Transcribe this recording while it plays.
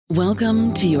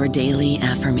Welcome to your daily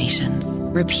affirmations.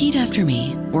 Repeat after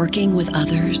me. Working with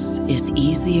others is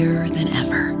easier than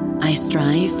ever. I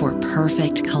strive for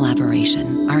perfect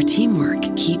collaboration. Our teamwork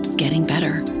keeps getting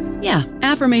better. Yeah,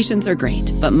 affirmations are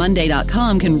great, but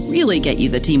Monday.com can really get you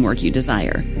the teamwork you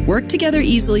desire. Work together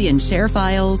easily and share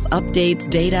files, updates,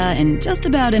 data, and just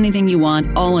about anything you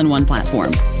want all in one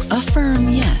platform. Affirm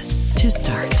yes to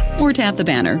start, or tap the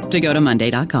banner to go to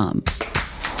Monday.com.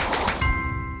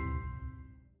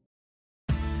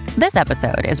 This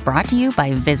episode is brought to you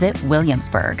by Visit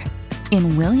Williamsburg.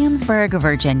 In Williamsburg,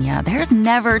 Virginia, there's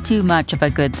never too much of a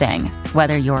good thing.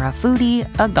 Whether you're a foodie,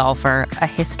 a golfer, a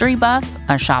history buff,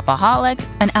 a shopaholic,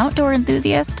 an outdoor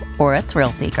enthusiast, or a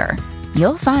thrill seeker,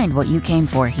 you'll find what you came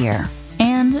for here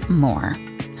and more.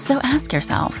 So ask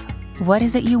yourself, what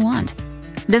is it you want?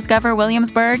 Discover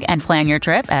Williamsburg and plan your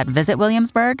trip at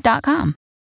visitwilliamsburg.com.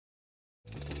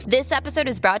 This episode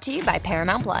is brought to you by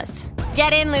Paramount Plus.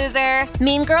 Get in, loser!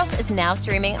 Mean Girls is now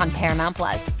streaming on Paramount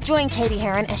Plus. Join Katie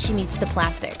Heron as she meets the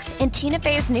plastics in Tina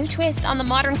Fey's new twist on the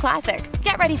modern classic.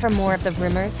 Get ready for more of the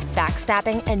rumors,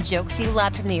 backstabbing, and jokes you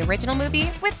loved from the original movie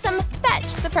with some fetch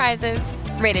surprises.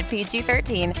 Rated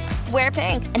PG-13. Wear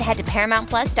pink and head to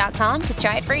ParamountPlus.com to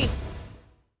try it free.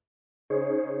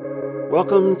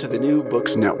 Welcome to the New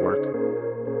Books Network.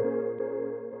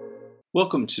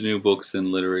 Welcome to New Books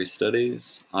in Literary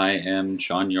Studies. I am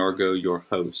John Yargo, your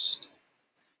host.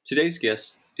 Today's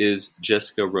guest is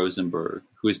Jessica Rosenberg,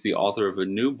 who is the author of a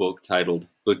new book titled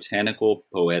Botanical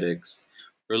Poetics,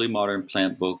 Early Modern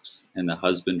Plant Books and the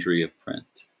Husbandry of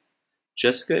Print.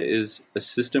 Jessica is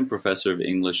assistant professor of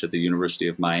English at the University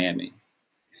of Miami.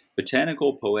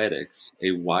 Botanical Poetics,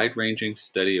 a wide-ranging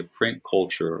study of print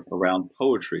culture around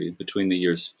poetry between the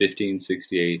years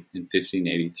 1568 and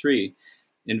 1583,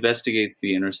 investigates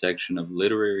the intersection of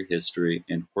literary history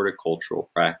and horticultural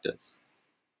practice.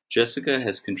 Jessica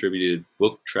has contributed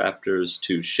book chapters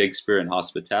to Shakespeare and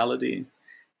Hospitality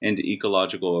and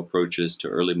Ecological Approaches to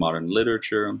Early Modern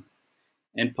Literature,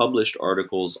 and published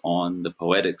articles on the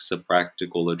Poetics of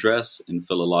Practical Address in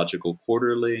Philological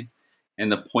Quarterly and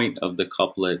the Point of the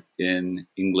Couplet in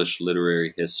English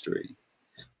Literary History.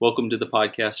 Welcome to the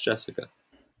podcast, Jessica.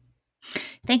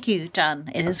 Thank you, John.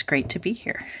 It is great to be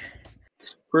here.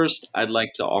 First, I'd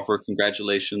like to offer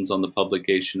congratulations on the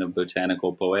publication of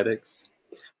Botanical Poetics.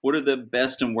 What are the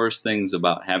best and worst things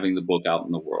about having the book out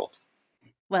in the world?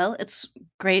 Well, it's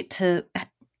great to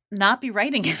not be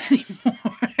writing it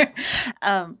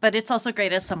anymore. But it's also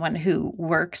great as someone who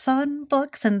works on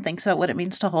books and thinks about what it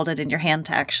means to hold it in your hand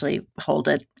to actually hold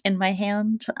it in my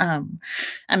hand.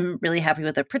 I'm really happy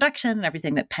with the production and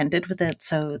everything that pended with it.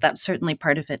 So that's certainly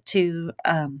part of it too.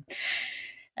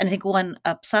 And I think one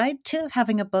upside to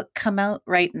having a book come out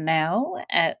right now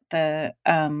at the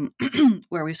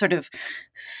where we sort of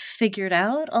figured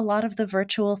out a lot of the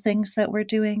virtual things that we're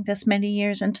doing this many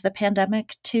years into the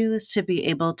pandemic too, is to be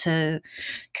able to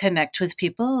connect with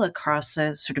people across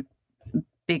a sort of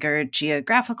bigger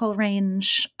geographical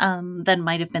range than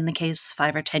might have been the case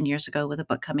 5 or 10 years ago with a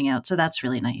book coming out. So that's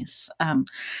really nice. And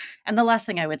the last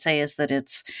thing I would say is that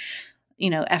it's,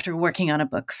 after working on a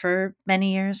book for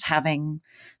many years, having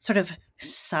sort of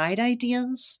side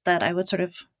ideas that I would sort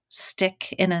of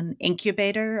stick in an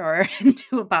incubator or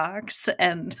into a box,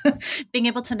 and being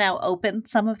able to now open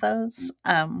some of those,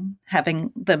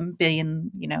 having them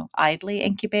been, idly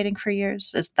incubating for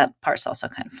years, is that part's also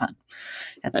kind of fun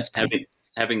at this point.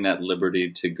 Having that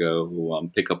liberty to go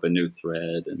pick up a new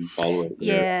thread and follow it.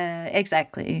 Yeah,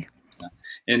 exactly. Yeah.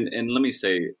 And let me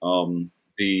say,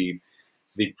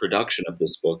 the production of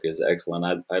this book is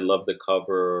excellent. I love the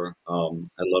cover. I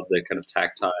love the kind of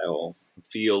tactile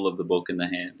feel of the book in the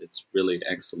hand. It's really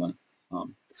excellent.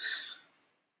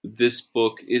 This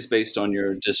book is based on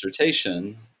your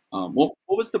dissertation. What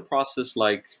was the process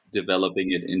like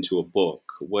developing it into a book?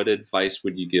 What advice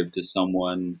would you give to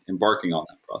someone embarking on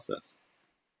that process?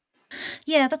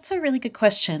 Yeah, that's a really good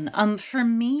question. For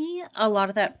me, a lot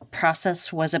of that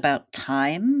process was about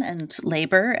time and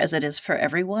labor, as it is for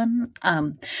everyone.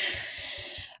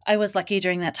 I was lucky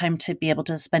during that time to be able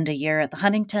to spend a year at the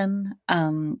Huntington,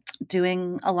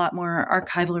 doing a lot more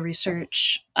archival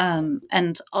research,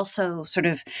 and also sort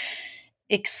of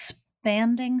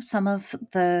expanding some of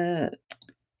the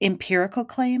empirical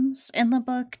claims in the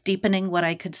book, deepening what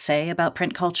I could say about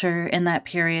print culture in that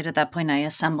period. At that point, I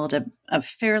assembled a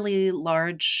fairly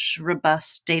large,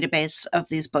 robust database of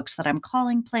these books that I'm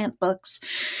calling plant books.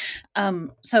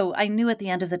 So I knew at the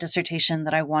end of the dissertation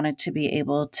that I wanted to be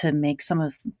able to make some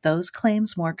of those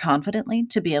claims more confidently,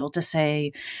 to be able to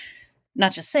say,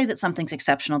 not just say that something's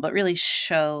exceptional, but really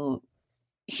show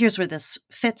here's where this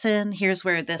fits in. Here's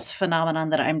where this phenomenon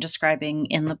that I'm describing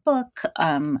in the book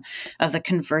of the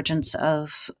convergence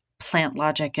of plant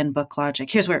logic and book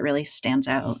logic, here's where it really stands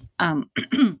out.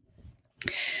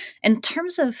 In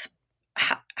terms of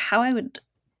how I would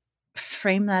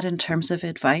frame that in terms of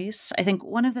advice, I think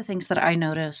one of the things that I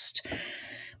noticed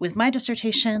with my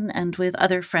dissertation and with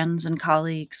other friends and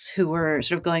colleagues who were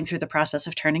sort of going through the process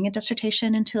of turning a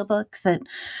dissertation into a book, that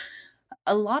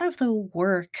a lot of the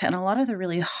work and a lot of the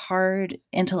really hard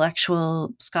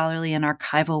intellectual, scholarly, and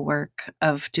archival work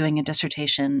of doing a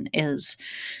dissertation is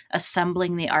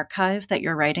assembling the archive that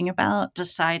you're writing about,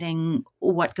 deciding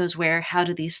what goes where, how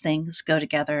do these things go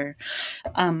together.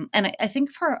 And I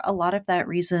think for a lot of that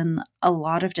reason, a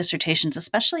lot of dissertations,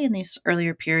 especially in these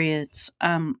earlier periods,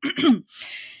 have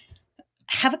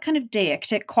a kind of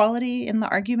deictic quality in the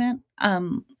argument.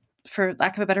 For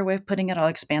lack of a better way of putting it, I'll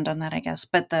expand on that, I guess.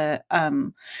 But the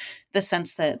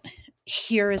sense that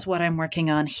here is what I'm working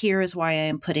on, here is why I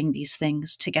am putting these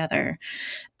things together.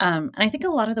 And I think a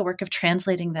lot of the work of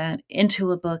translating that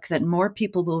into a book that more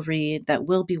people will read, that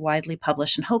will be widely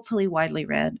published and hopefully widely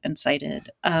read and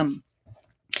cited,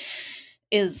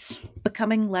 is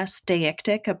becoming less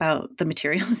deictic about the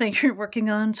materials that you're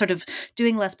working on, sort of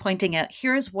doing less pointing at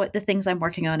here's what the things I'm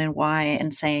working on and why,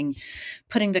 and saying,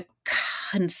 putting the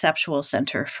conceptual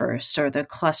center first, or the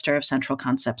cluster of central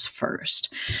concepts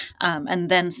first, and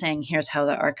then saying here's how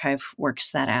the archive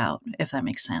works that out, if that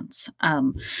makes sense.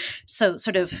 So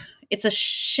sort of it's a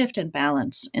shift in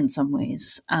balance in some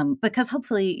ways, because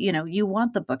hopefully, you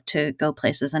want the book to go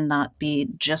places and not be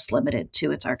just limited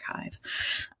to its archive.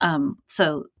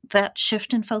 So that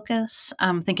shift in focus,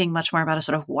 thinking much more about a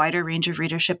sort of wider range of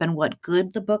readership and what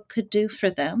good the book could do for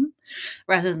them,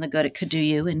 rather than the good it could do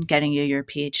you in getting you your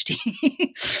PhD,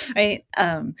 right?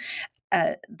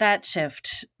 That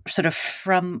shift sort of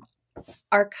from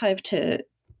archive to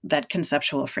that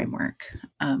conceptual framework,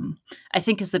 I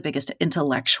think, is the biggest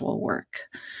intellectual work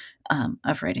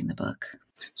of writing the book.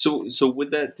 So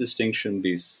would that distinction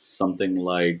be something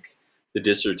like the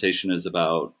dissertation is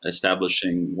about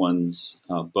establishing one's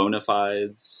bona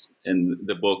fides, and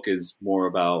the book is more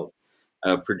about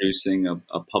producing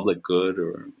a public good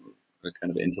or a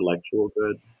kind of intellectual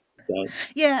good?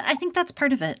 Yeah, I think that's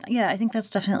part of it. Yeah, I think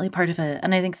that's definitely part of it.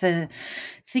 And I think the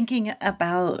thinking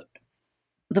about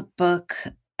the book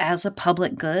as a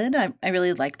public good, I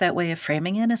really like that way of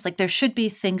framing it. It's like there should be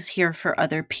things here for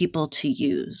other people to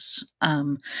use,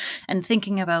 and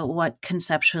thinking about what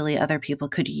conceptually other people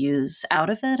could use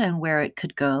out of it and where it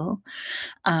could go.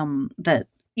 That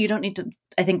you don't need to,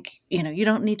 I think, you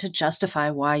don't need to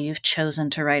justify why you've chosen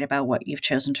to write about what you've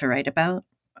chosen to write about.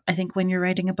 I think when you're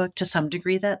writing a book, to some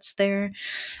degree that's there.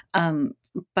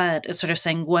 But it's sort of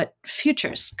saying, what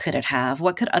futures could it have?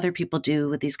 What could other people do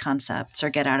with these concepts or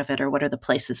get out of it? Or what are the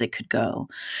places it could go?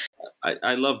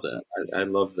 I love that. I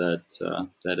love that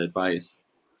advice.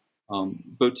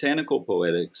 Botanical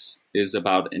poetics is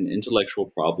about an intellectual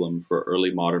problem for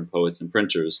early modern poets and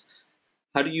printers.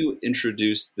 How do you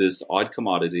introduce this odd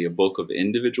commodity, a book of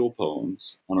individual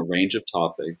poems on a range of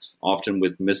topics, often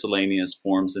with miscellaneous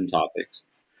forms and topics,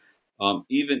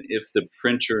 even if the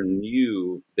printer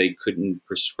knew they couldn't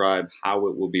prescribe how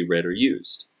it will be read or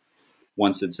used?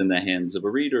 Once it's in the hands of a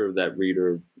reader, that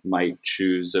reader might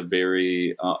choose a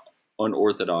very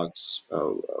unorthodox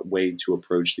way to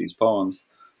approach these poems.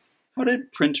 How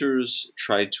did printers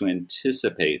try to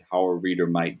anticipate how a reader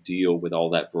might deal with all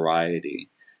that variety,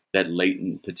 that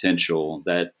latent potential,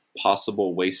 that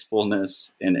possible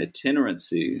wastefulness and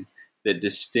itinerancy that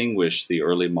distinguish the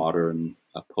early modern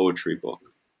poetry book?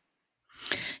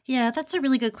 Yeah, that's a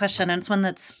really good question. And it's one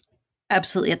that's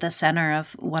absolutely at the center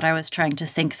of what I was trying to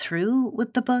think through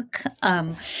with the book.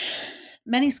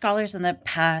 Many scholars in the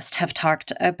past have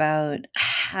talked about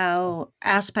how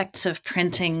aspects of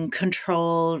printing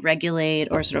control, regulate,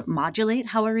 or sort of modulate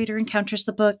how a reader encounters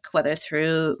the book, whether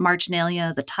through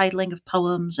marginalia, the titling of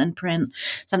poems in print,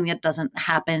 something that doesn't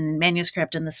happen in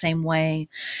manuscript in the same way.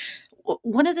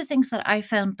 One of the things that I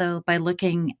found, though, by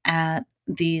looking at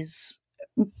these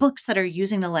books that are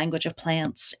using the language of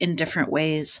plants in different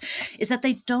ways, is that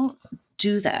they don't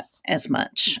do that as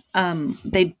much.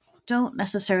 They don't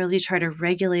necessarily try to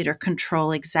regulate or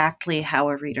control exactly how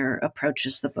a reader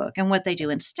approaches the book. And what they do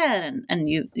instead, and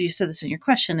you said this in your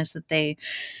question, is that they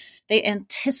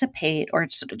anticipate or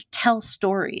sort of tell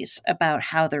stories about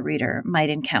how the reader might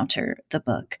encounter the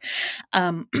book.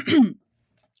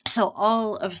 So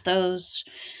all of those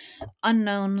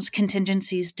unknowns,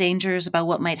 contingencies, dangers about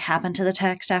what might happen to the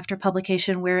text after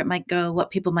publication, where it might go,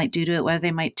 what people might do to it, whether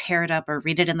they might tear it up or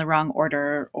read it in the wrong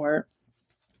order, or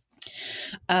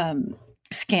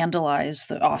scandalize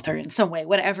the author in some way,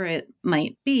 whatever it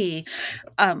might be.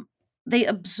 They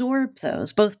absorb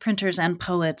those, both printers and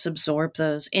poets absorb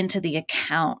those into the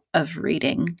account of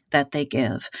reading that they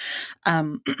give.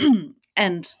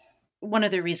 And one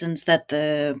of the reasons that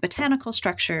the botanical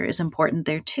structure is important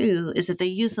there too is that they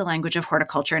use the language of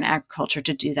horticulture and agriculture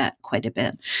to do that quite a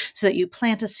bit, so that you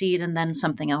plant a seed and then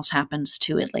something else happens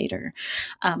to it later.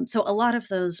 So a lot of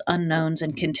those unknowns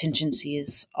and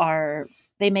contingencies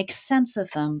they make sense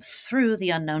of them through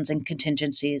the unknowns and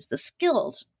contingencies, the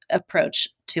skilled approach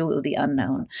to the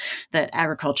unknown that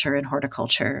agriculture and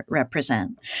horticulture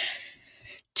represent.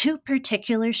 Two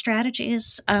particular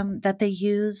strategies that they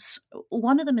use.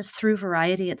 One of them is through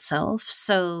variety itself.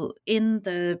 So in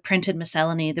the printed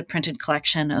miscellany, the printed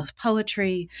collection of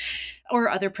poetry, or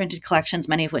other printed collections,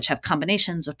 many of which have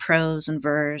combinations of prose and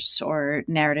verse or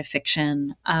narrative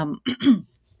fiction,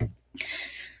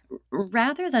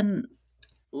 rather than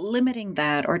limiting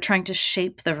that or trying to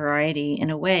shape the variety in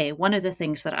a way, one of the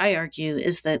things that I argue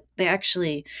is that they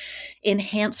actually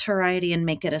enhance variety and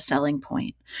make it a selling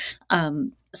point.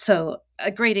 So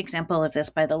a great example of this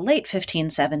by the late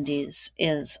 1570s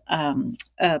is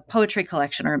a poetry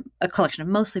collection, or a collection of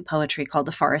mostly poetry, called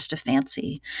The Forest of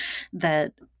Fancy,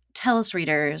 that tells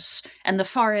readers, and the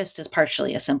forest is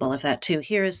partially a symbol of that too.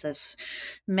 Here is this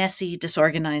messy,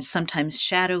 disorganized, sometimes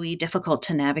shadowy, difficult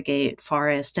to navigate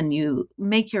forest, and you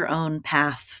make your own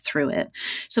path through it.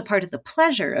 So part of the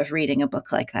pleasure of reading a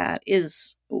book like that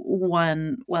is,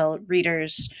 one, well,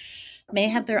 readers may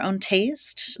have their own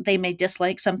taste. They may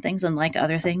dislike some things and like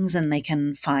other things, and they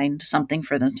can find something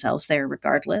for themselves there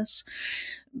regardless.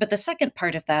 But the second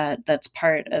part of that, that's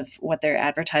part of what they're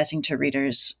advertising to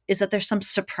readers, is that there's some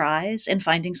surprise in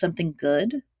finding something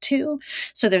good too.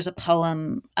 So there's a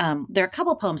poem, there are a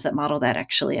couple poems that model that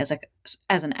actually as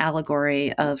an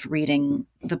allegory of reading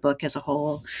the book as a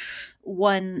whole.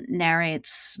 One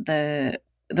narrates the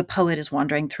poet is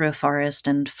wandering through a forest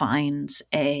and finds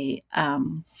a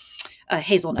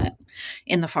hazelnut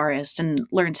in the forest and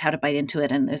learns how to bite into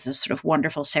it. And there's this sort of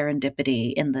wonderful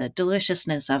serendipity in the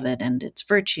deliciousness of it and its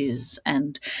virtues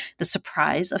and the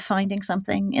surprise of finding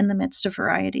something in the midst of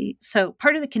variety. So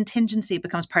part of the contingency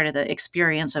becomes part of the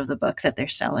experience of the book that they're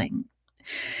selling.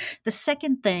 The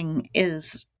second thing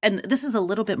is, and this is a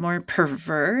little bit more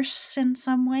perverse in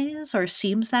some ways, or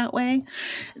seems that way,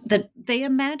 that they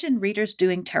imagine readers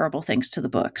doing terrible things to the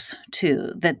books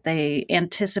too, that they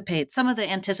anticipate. Some of the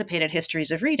anticipated histories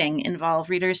of reading involve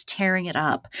readers tearing it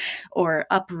up or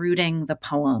uprooting the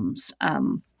poems.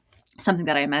 Something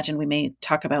that I imagine we may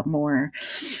talk about more.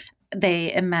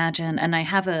 They imagine, and I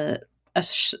have a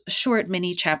short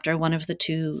mini chapter, one of the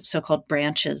two so-called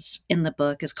branches in the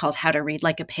book is called How to Read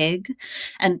Like a Pig,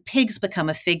 and pigs become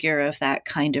a figure of that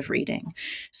kind of reading.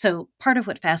 So part of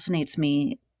what fascinates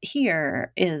me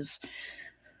here is,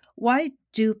 why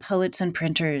do poets and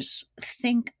printers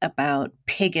think about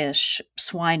piggish,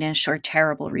 swinish, or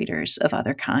terrible readers of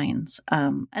other kinds?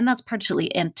 And that's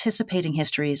partially anticipating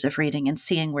histories of reading and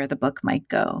seeing where the book might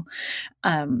go,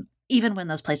 even when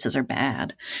those places are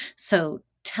bad. So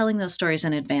telling those stories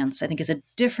in advance, I think, is a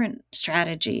different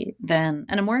strategy and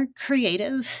a more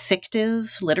creative,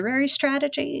 fictive literary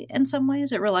strategy in some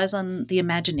ways. It relies on the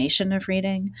imagination of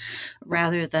reading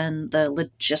rather than the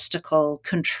logistical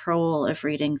control of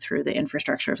reading through the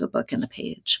infrastructure of the book and the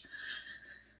page.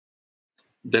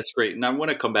 That's great. And I want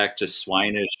to come back to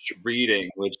swinish reading,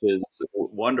 which is a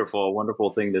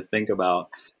wonderful thing to think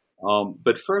about.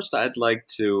 But first, I'd like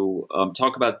to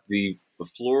talk about the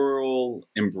floral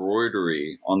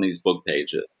embroidery on these book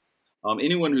pages.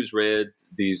 Anyone who's read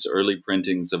these early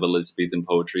printings of Elizabethan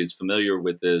poetry is familiar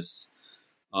with this.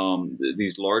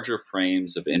 These larger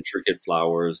frames of intricate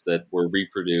flowers that were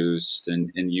reproduced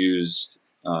and used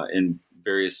in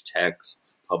various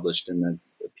texts published in the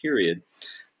period.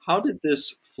 How did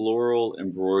this floral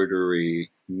embroidery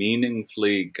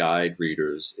meaningfully guide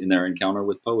readers in their encounter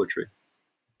with poetry?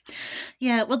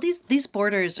 Yeah, well, these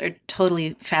borders are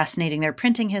totally fascinating. Their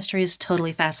printing history is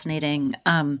totally fascinating.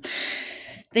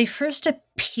 They first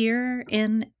appear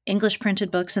in English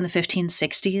printed books in the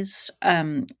 1560s,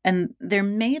 and they're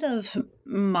made of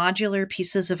modular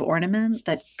pieces of ornament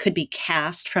that could be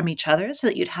cast from each other so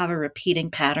that you'd have a repeating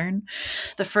pattern.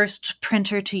 The first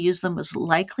printer to use them was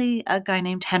likely a guy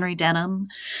named Henry Denham,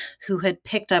 who had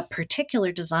picked up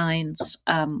particular designs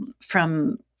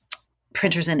from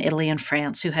printers in Italy and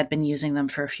France who had been using them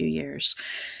for a few years.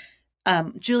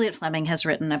 Juliet Fleming has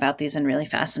written about these in really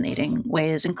fascinating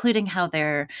ways, including how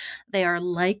they are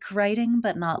like writing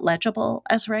but not legible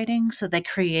as writing. So they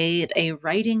create a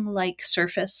writing-like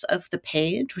surface of the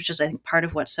page, which is, I think, part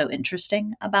of what's so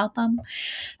interesting about them.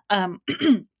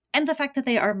 and the fact that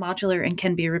they are modular and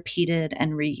can be repeated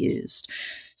and reused.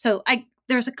 So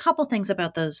there's a couple things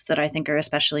about those that I think are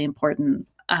especially important.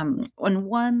 When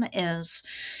one is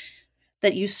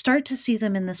that you start to see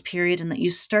them in this period, and that you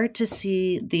start to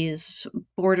see these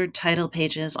bordered title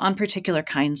pages on particular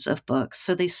kinds of books.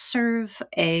 So they serve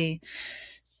a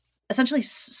essentially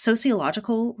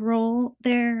sociological role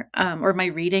there, or my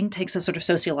reading takes a sort of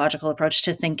sociological approach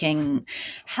to thinking,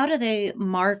 how do they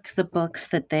mark the books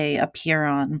that they appear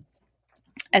on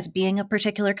as being a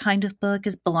particular kind of book,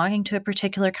 as belonging to a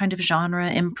particular kind of genre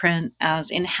imprint,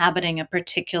 as inhabiting a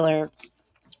particular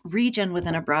region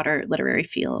within a broader literary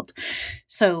field.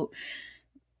 So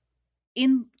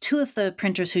in two of the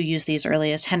printers who use these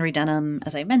earliest, Henry Denham,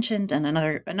 as I mentioned, and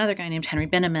another guy named Henry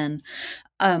Binneman,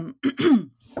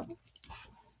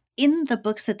 in the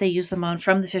books that they use them on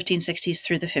from the 1560s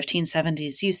through the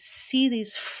 1570s, you see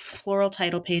these floral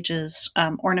title pages,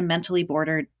 ornamentally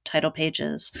bordered title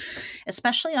pages,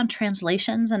 especially on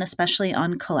translations and especially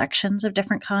on collections of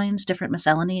different kinds, different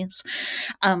miscellanies,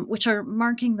 which are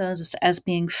marking those as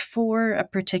being for a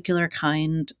particular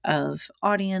kind of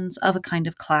audience, of a kind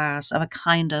of class, of a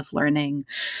kind of learning.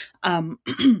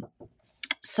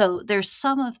 So there's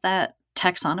some of that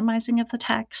taxonomizing of the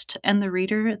text and the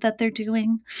reader that they're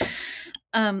doing.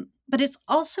 But it's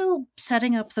also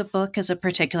setting up the book as a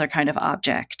particular kind of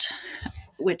object,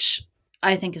 which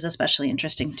I think is especially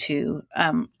interesting too.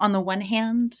 On the one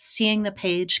hand, seeing the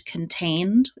page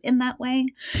contained in that way,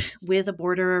 with a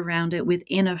border around it,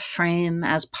 within a frame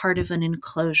as part of an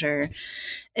enclosure,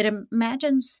 it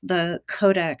imagines the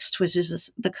codex, which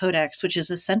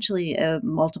is essentially a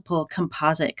multiple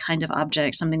composite kind of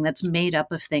object, something that's made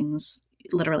up of things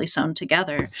literally sewn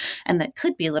together and that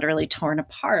could be literally torn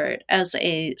apart as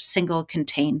a single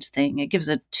contained thing. It gives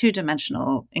a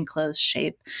two-dimensional enclosed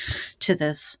shape to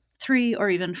this 3 or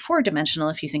even 4-dimensional,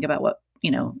 if you think about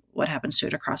what happens to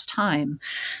it across time,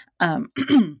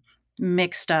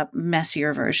 mixed up,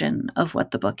 messier version of what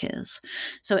the book is.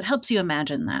 So it helps you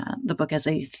imagine that the book as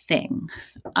a thing.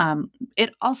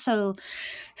 It also,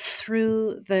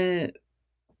 through the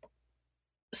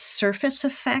surface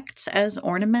effects as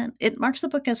ornament, it marks the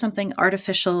book as something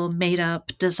artificial, made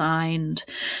up, designed.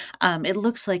 It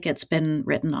looks like it's been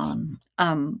written on,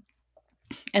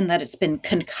 and that it's been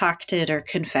concocted or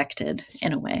confected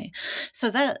in a way. So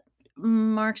that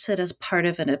marks it as part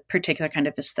of a particular kind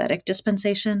of aesthetic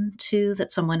dispensation too,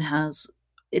 that someone has,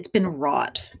 it's been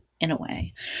wrought in a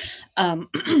way.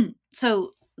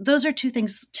 So those are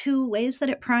two ways that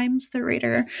it primes the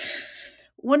reader.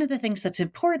 One of the things that's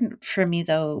important for me,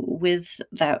 though, with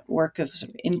that work of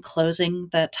enclosing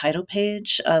the title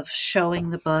page, of showing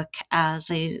the book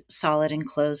as a solid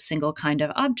enclosed single kind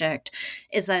of object,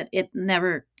 is that it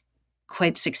never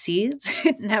quite succeeds.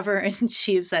 It never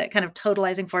achieves that kind of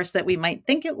totalizing force that we might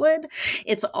think it would.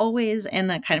 It's always in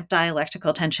a kind of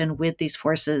dialectical tension with these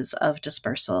forces of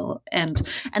dispersal. And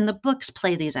the books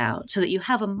play these out so that you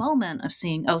have a moment of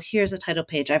seeing, oh, here's a title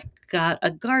page. I've got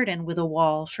a garden with a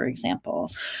wall, for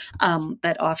example,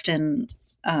 that often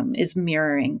is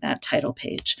mirroring that title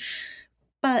page.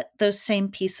 But those same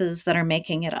pieces that are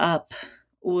making it up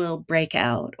will break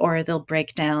out, or they'll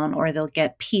break down, or they'll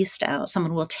get pieced out.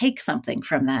 Someone will take something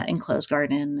from that enclosed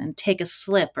garden and take a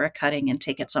slip or a cutting and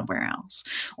take it somewhere else,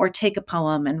 or take a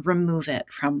poem and remove it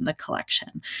from the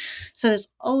collection. So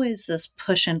there's always this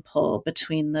push and pull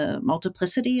between the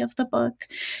multiplicity of the book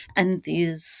and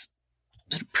these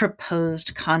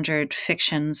proposed conjured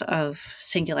fictions of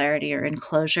singularity or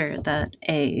enclosure that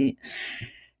a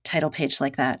title page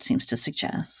like that seems to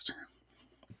suggest.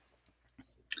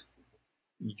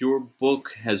 Your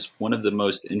book has one of the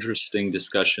most interesting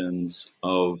discussions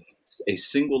of a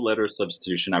single letter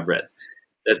substitution I've read.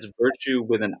 That's virtue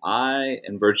with an I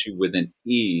and virtue with an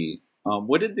E.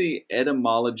 What did the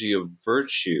etymology of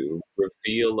virtue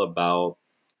reveal about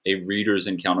a reader's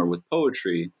encounter with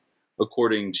poetry,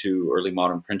 according to early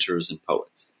modern printers and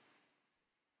poets?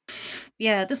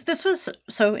 Yeah, this was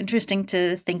so interesting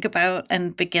to think about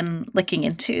and begin looking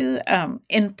into,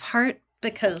 in part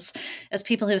because as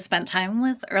people who have spent time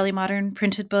with early modern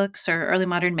printed books or early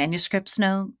modern manuscripts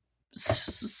know,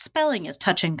 spelling is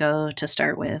touch and go to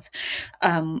start with.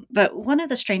 But one of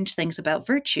the strange things about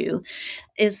virtue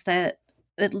is that,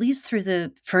 at least through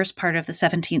the first part of the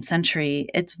 17th century,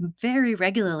 it's very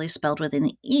regularly spelled with an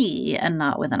E and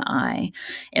not with an I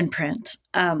in print.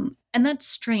 And that's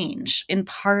strange, in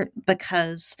part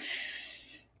because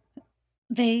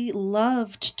they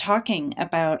loved talking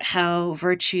about how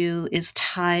virtue is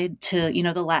tied to,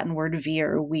 the Latin word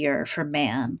vir for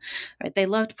man, right? They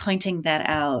loved pointing that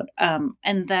out.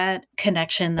 And that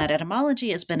connection, that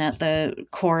etymology has been at the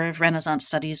core of Renaissance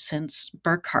studies since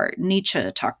Burckhardt.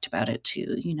 Nietzsche talked about it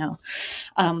too,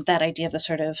 that idea of the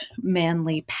sort of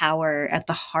manly power at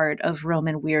the heart of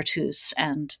Roman virtus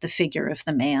and the figure of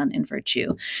the man in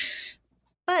virtue.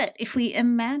 But if we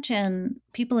imagine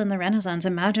people in the Renaissance,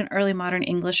 imagine early modern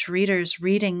English readers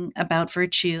reading about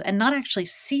virtue and not actually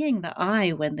seeing the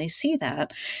eye when they see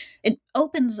that, it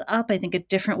opens up, I think, a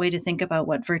different way to think about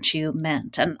what virtue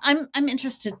meant. And I'm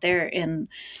interested there in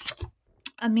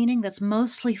a meaning that's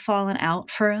mostly fallen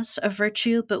out for us of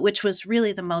virtue, but which was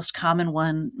really the most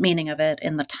common meaning of it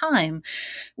in the time,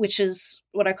 which is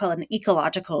what I call an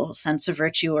ecological sense of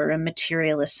virtue or a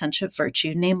materialist sense of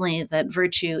virtue, namely that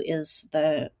virtue is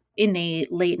the innate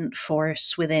latent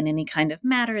force within any kind of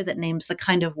matter that names the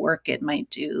kind of work it might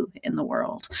do in the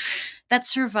world. That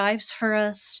survives for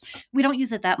us. We don't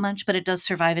use it that much, but it does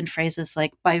survive in phrases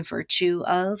like by virtue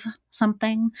of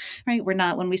something, right?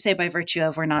 When we say by virtue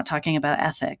of, we're not talking about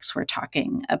ethics. We're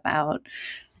talking about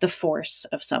the force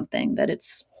of something, that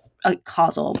it's a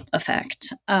causal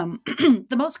effect.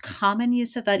 The most common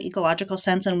use of that ecological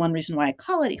sense, and one reason why I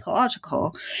call it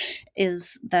ecological,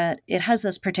 is that it has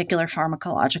this particular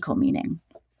pharmacological meaning.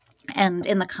 And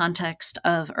in the context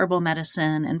of herbal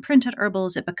medicine and printed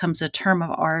herbals, it becomes a term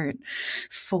of art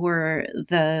for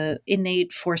the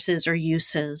innate forces or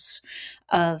uses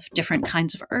of different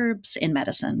kinds of herbs in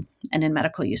medicine and in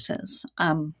medical uses.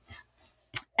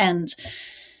 And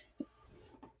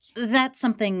that's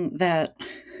something that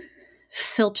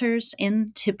filters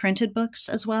into printed books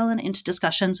as well and into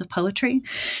discussions of poetry.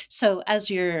 So as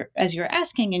you're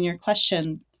asking in your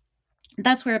question,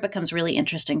 that's where it becomes really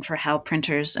interesting for how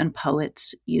printers and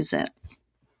poets use it.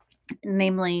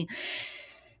 Namely,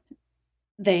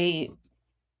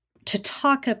 to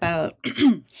talk about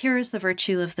here is the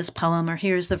virtue of this poem, or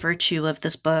here is the virtue of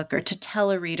this book, or to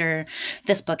tell a reader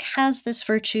this book has this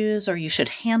virtues, or you should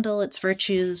handle its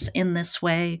virtues in this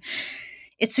way.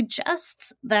 It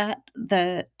suggests that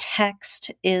the text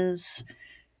is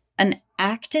an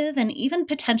active and even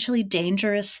potentially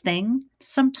dangerous thing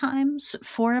sometimes.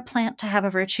 For a plant to have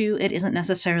a virtue, it isn't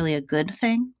necessarily a good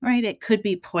thing, right? It could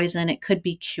be poison, it could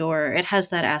be cure. It has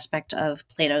that aspect of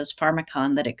Plato's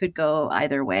Pharmakon that it could go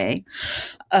either way.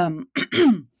 And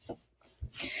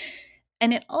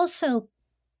it also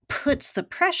puts the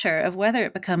pressure of whether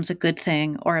it becomes a good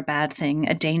thing or a bad thing,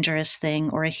 a dangerous thing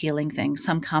or a healing thing,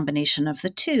 some combination of the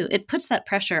two. It puts that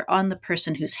pressure on the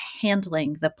person who's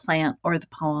handling the plant or the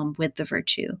poem with the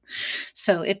virtue.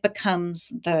 So it becomes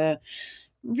the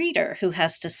reader who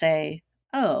has to say,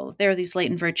 oh, there are these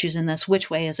latent virtues in this. Which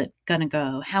way is it going to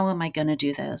go? How am I going to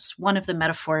do this? One of the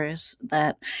metaphors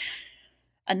that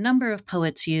a number of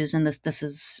poets use, and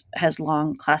this has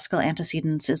long classical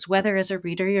antecedents, is whether as a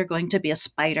reader you're going to be a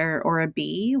spider or a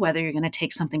bee, whether you're going to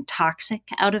take something toxic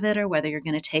out of it or whether you're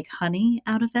going to take honey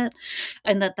out of it,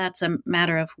 and that's a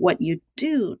matter of what you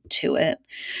do to it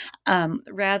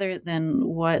rather than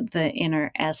what the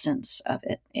inner essence of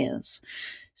it is.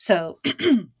 So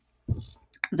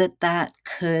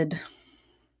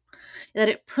that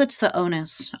it puts the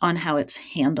onus on how it's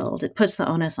handled. It puts the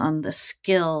onus on the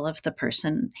skill of the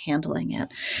person handling it.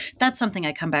 That's something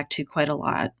I come back to quite a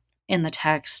lot in the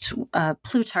text.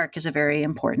 Plutarch is a very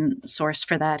important source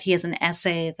for that. He has an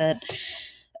essay that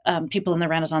people in the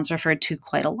Renaissance referred to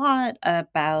quite a lot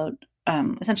about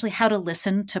essentially how to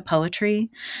listen to poetry.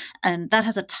 And that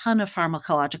has a ton of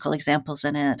pharmacological examples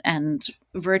in it. And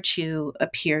virtue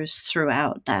appears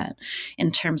throughout that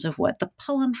in terms of what the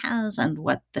poem has and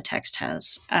what the text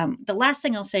has. The last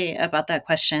thing I'll say about that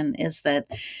question is that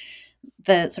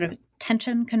the sort of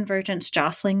tension, convergence,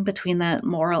 jostling between that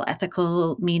moral,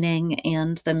 ethical meaning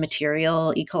and the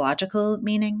material, ecological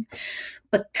meaning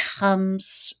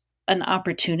becomes an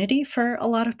opportunity for a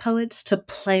lot of poets to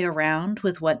play around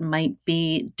with what might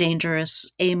be dangerous,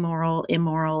 amoral,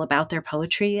 immoral about their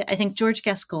poetry. I think George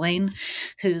Gascoigne,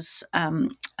 whose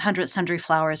 100th Century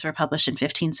Flowers were published in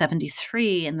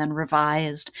 1573 and then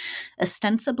revised,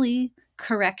 ostensibly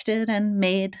corrected and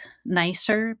made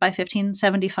nicer by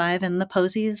 1575 in the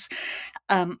Posies,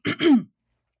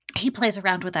 he plays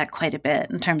around with that quite a bit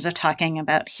in terms of talking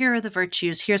about here are the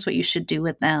virtues, here's what you should do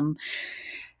with them.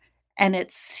 And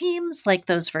it seems like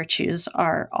those virtues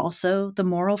are also the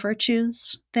moral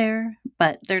virtues there,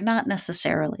 but they're not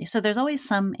necessarily. So there's always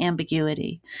some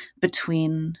ambiguity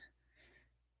between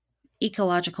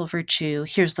ecological virtue,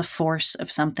 here's the force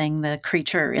of something, the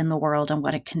creature in the world and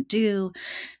what it can do,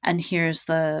 and here's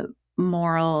the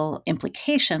moral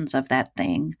implications of that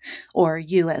thing, or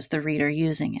you as the reader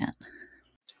using it.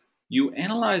 You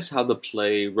analyze how the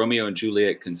play Romeo and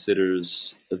Juliet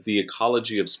considers the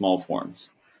ecology of small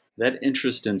forms. That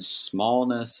interest in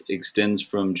smallness extends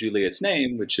from Juliet's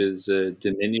name, which is a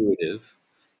diminutive,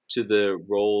 to the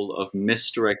role of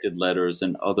misdirected letters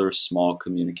and other small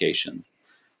communications.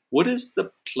 What is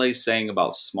the play saying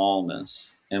about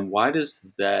smallness, and why does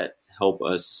that help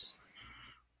us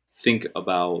think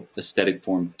about aesthetic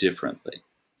form differently?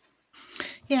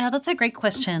 Yeah, that's a great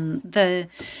question.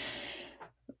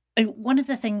 One of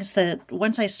the things that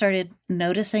once I started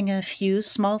noticing a few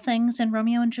small things in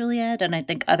Romeo and Juliet, and I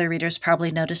think other readers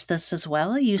probably noticed this as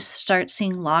well, you start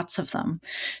seeing lots of them.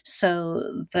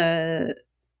 So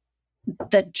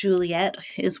that Juliet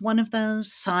is one of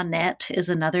those. Sonnet is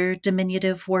another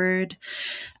diminutive word.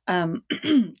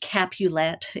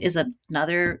 Capulet is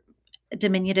another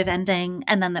diminutive ending.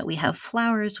 And then that we have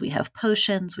flowers, we have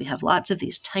potions, we have lots of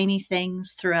these tiny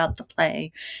things throughout the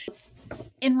play.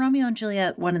 In Romeo and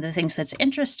Juliet, one of the things that's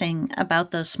interesting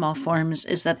about those small forms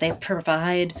is that they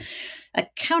provide a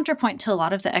counterpoint to a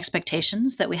lot of the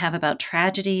expectations that we have about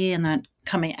tragedy and that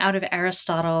coming out of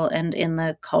Aristotle and in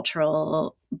the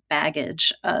cultural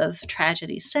baggage of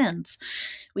tragedy since.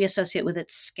 We associate with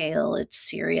its scale, its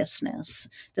seriousness,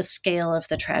 the scale of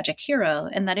the tragic hero.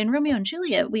 And that in Romeo and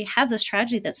Juliet, we have this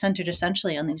tragedy that's centered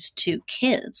essentially on these two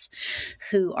kids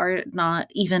who are not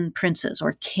even princes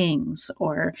or kings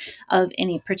or of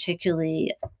any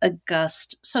particularly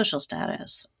august social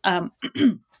status.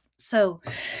 So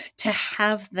to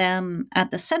have them at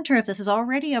the center of this is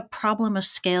already a problem of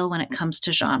scale when it comes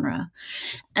to genre.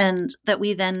 And that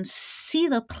we then see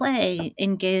the play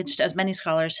engaged, as many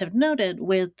scholars have noted,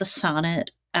 with the sonnet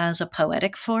as a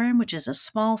poetic form, which is a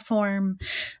small form,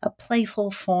 a playful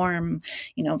form.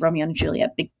 You know, Romeo and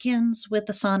Juliet begins with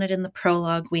the sonnet in the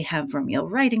prologue. We have Romeo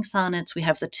writing sonnets. We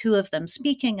have the two of them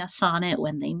speaking a sonnet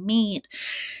when they meet.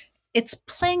 It's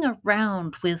playing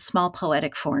around with small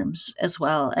poetic forms as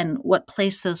well and what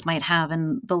place those might have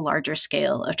in the larger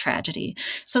scale of tragedy.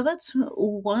 So that's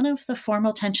one of the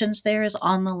formal tensions there, is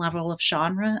on the level of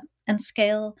genre and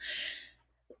scale.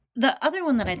 The other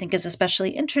one that I think is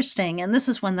especially interesting, and this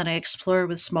is one that I explore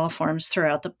with small forms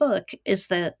throughout the book, is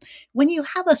that when you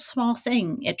have a small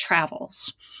thing, it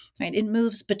travels, right? It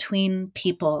moves between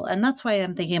people. And that's why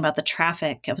I'm thinking about the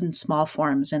traffic in small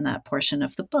forms in that portion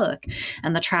of the book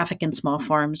and the traffic in small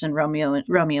forms in Romeo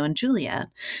and Juliet,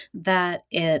 that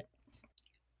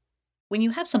when you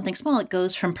have something small, it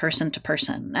goes from person to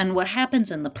person. And what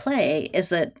happens in the play is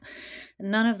that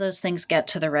none of those things get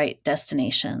to the right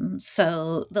destination.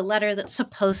 So the letter that's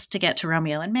supposed to get to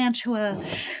Romeo and Mantua,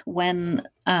 when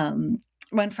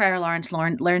Friar Lawrence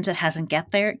learns it hasn't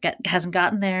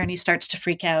gotten there, and he starts to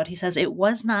freak out, he says, "It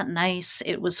was not nice,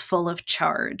 it was full of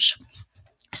charge."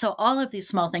 So all of these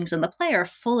small things in the play are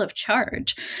full of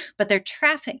charge, but their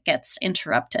traffic gets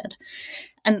interrupted.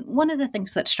 And one of the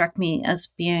things that struck me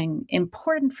as being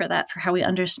important for that, for how we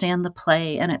understand the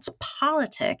play and its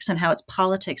politics and how its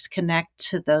politics connect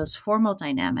to those formal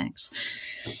dynamics,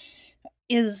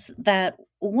 is that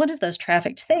one of those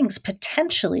trafficked things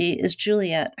potentially is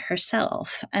Juliet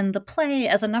herself. And the play,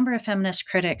 as a number of feminist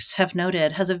critics have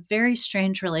noted, has a very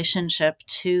strange relationship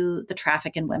to the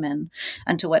traffic in women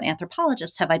and to what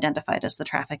anthropologists have identified as the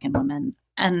traffic in women.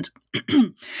 And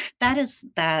that is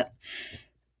that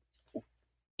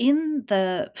in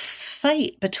the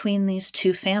fight between these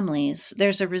two families,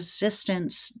 there's a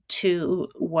resistance to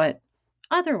what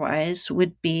otherwise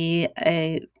would be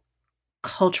a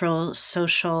cultural,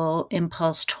 social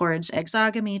impulse towards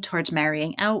exogamy, towards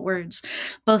marrying outwards.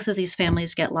 Both of these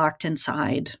families get locked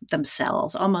inside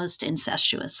themselves, almost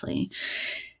incestuously.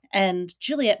 And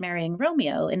Juliet marrying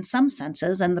Romeo, in some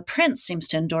senses, and the prince seems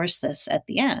to endorse this at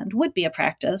the end, would be a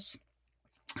practice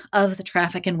of the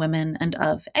traffic in women and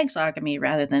of exogamy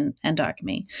rather than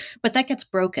endogamy. But that gets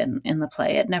broken in the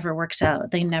play. It never works out.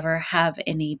 They never have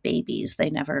any babies. They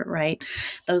never, right?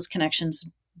 Those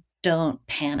connections don't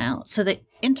pan out. So the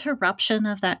interruption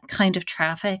of that kind of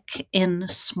traffic in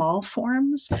small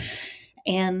forms,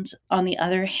 and on the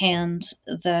other hand,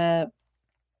 the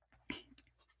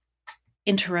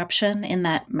interruption in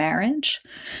that marriage,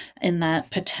 in that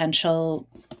potential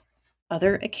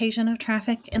other occasion of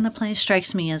traffic in the play,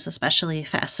 strikes me as especially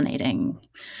fascinating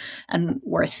and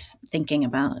worth thinking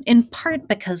about, in part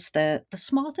because the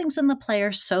small things in the play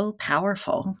are so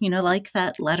powerful, like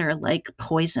that letter, like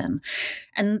poison.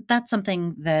 And that's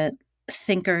something that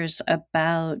thinkers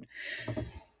about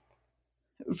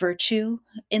virtue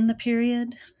in the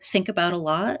period think about a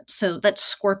lot. So that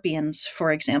scorpions,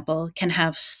 for example, can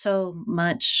have so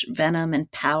much venom and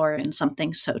power in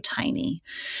something so tiny.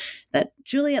 That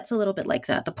Juliet's a little bit like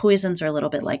that. The poisons are a little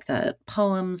bit like that.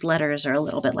 Poems, letters are a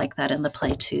little bit like that in the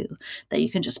play too, that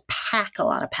you can just pack a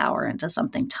lot of power into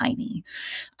something tiny.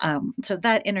 So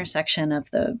that intersection of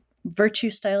the virtue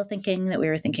style thinking that we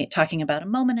were talking about a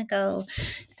moment ago,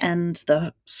 and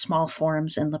the small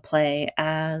forms in the play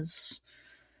as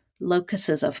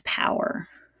locuses of power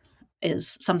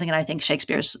is something that I think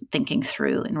Shakespeare's thinking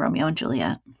through in Romeo and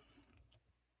Juliet.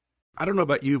 I don't know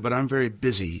about you, but I'm very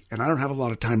busy and I don't have a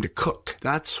lot of time to cook.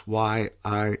 That's why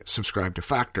I subscribe to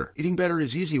Factor. Eating better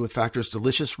is easy with Factor's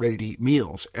delicious, ready-to-eat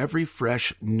meals. Every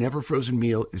fresh, never frozen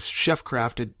meal is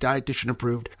chef-crafted, dietitian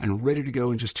approved, and ready to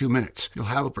go in just 2 minutes. You'll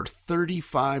have over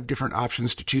 35 different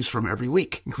options to choose from every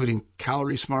week, including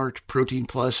Calorie Smart, Protein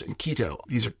Plus, and Keto.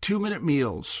 These are 2-minute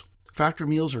meals. Factor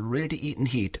meals are ready to eat and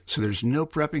heat, so there's no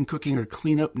prepping, cooking, or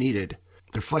cleanup needed.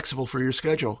 They're flexible for your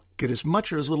schedule. Get as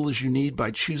much or as little as you need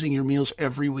by choosing your meals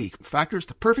every week. Factor is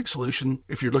the perfect solution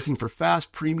if you're looking for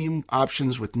fast, premium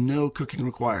options with no cooking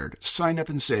required. Sign up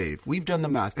and save. We've done the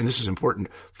math, and this is important.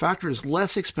 Factor is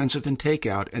less expensive than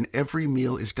takeout, and every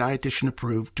meal is dietitian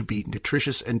approved to be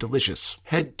nutritious and delicious.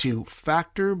 Head to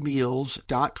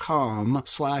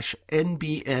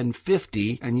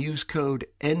factormeals.com/NBN50 and use code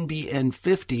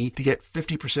NBN50 to get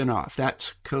 50% off.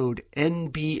 That's code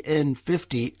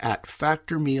NBN50 at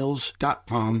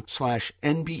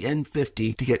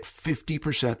factormeals.com/NBN50 to get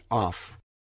 50% off.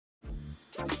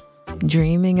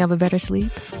 Dreaming of a better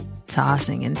sleep?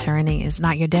 Tossing and turning is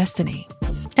not your destiny.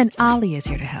 And Ollie is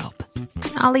here to help.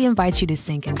 Ollie invites you to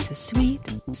sink into sweet,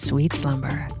 sweet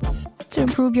slumber to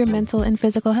improve your mental and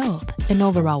physical health and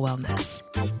overall wellness.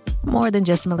 More than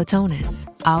just melatonin,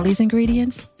 Ollie's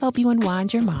ingredients help you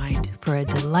unwind your mind for a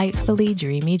delightfully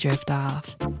dreamy drift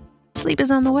off. Sleep is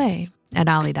on the way at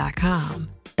Ollie.com.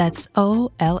 That's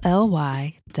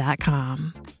OLLY.com.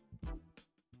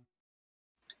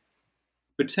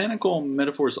 Botanical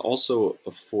metaphors also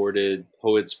afforded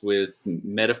poets with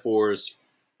metaphors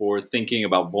for thinking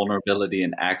about vulnerability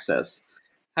and access.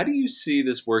 How do you see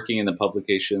this working in the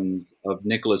publications of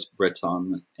Nicholas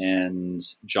Breton and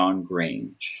John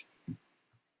Grange?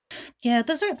 Yeah,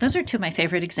 those are two of my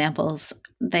favorite examples.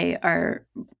 They are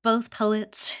both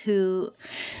poets who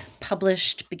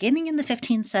published beginning in the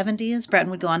 1570s. Breton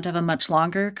would go on to have a much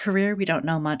longer career. We don't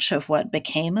know much of what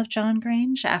became of John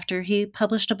Grange after he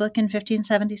published a book in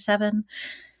 1577.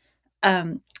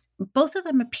 Both of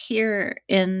them appear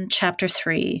in chapter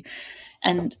 3.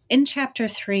 And in chapter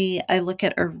 3, I look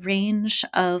at a range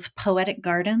of poetic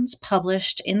gardens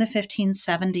published in the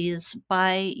 1570s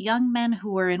by young men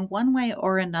who were in one way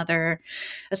or another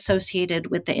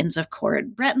associated with the Inns of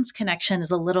Court. Breton's connection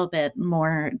is a little bit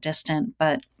more distant,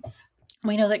 but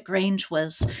we know that Grange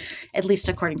was, at least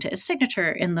according to his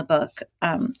signature in the book,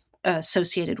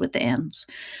 associated with the Inns.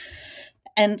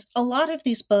 And a lot of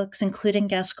these books, including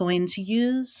Gascoigne's,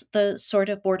 use the sort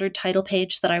of bordered title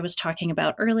page that I was talking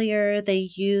about earlier.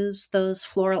 They use those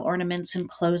floral ornaments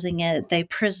enclosing it. They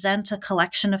present a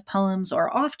collection of poems,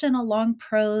 or often a long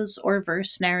prose or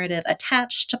verse narrative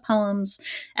attached to poems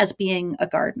as being a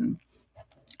garden.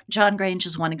 John Grange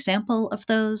is one example of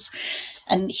those,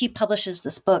 and he publishes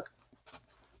this book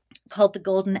called The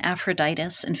Golden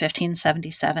Aphroditus in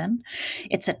 1577.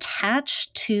 It's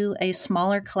attached to a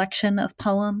smaller collection of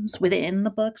poems within the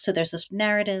book. So there's this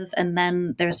narrative, and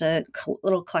then there's a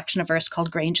little collection of verse called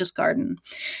Grange's Garden.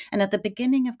 And at the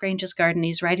beginning of Grange's Garden,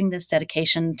 he's writing this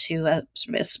dedication to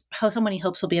someone he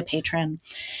hopes will be a patron.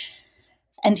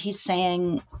 And he's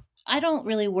saying, I don't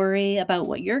really worry about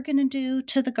what you're going to do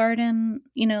to the garden.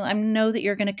 You know, I know that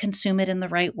you're going to consume it in the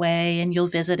right way and you'll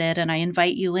visit it. And I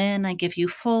invite you in. I give you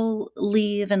full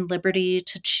leave and liberty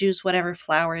to choose whatever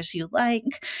flowers you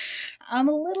like. I'm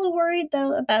a little worried,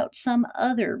 though, about some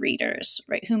other readers,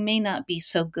 right, who may not be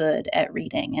so good at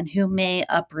reading and who may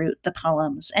uproot the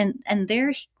poems. And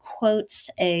there he quotes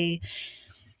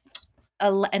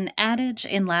an adage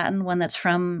in Latin, one that's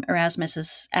from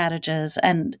Erasmus's Adages,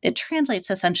 and it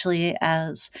translates essentially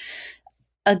as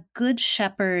a good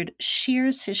shepherd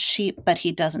shears his sheep, but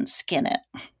he doesn't skin it.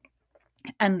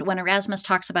 And when Erasmus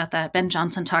talks about that, Ben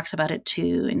Jonson talks about it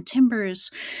too in Timbers.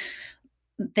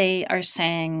 They are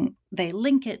saying, they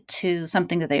link it to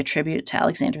something that they attribute to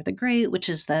Alexander the Great, which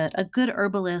is that a good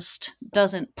herbalist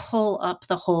doesn't pull up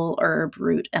the whole herb,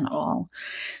 root and all.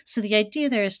 So the idea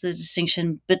there is the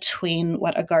distinction between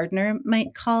what a gardener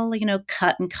might call,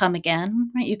 cut and come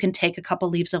again, right? You can take a couple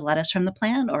leaves of lettuce from the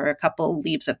plant or a couple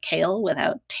leaves of kale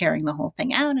without tearing the whole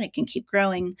thing out, and it can keep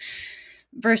growing.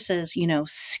 versus,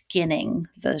 skinning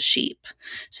the sheep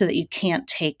so that you can't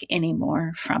take any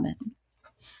more from it.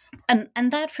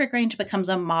 And that for Grange becomes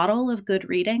a model of good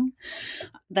reading,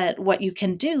 that what you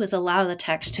can do is allow the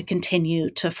text to continue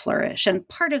to flourish. And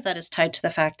part of that is tied to the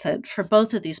fact that for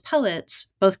both of these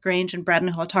poets, both Grange and Braddon,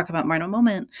 who I'll talk about more in a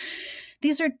moment,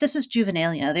 this is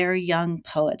juvenilia. They're young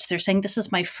poets. They're saying, this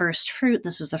is my first fruit.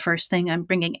 This is the first thing I'm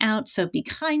bringing out. So be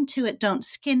kind to it. Don't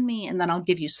skin me. And then I'll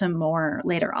give you some more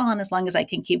later on, as long as I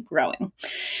can keep growing.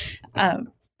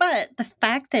 But the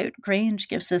fact that Grange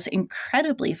gives this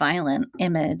incredibly violent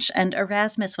image, and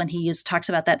Erasmus, when he talks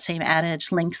about that same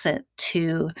adage, links it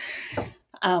to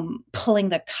pulling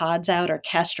the cods out, or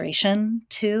castration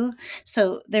too.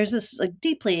 So there's this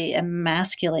deeply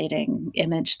emasculating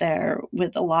image there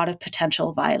with a lot of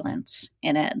potential violence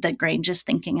in it that Grange is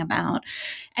thinking about.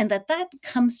 And that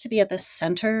comes to be at the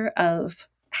center of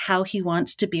how he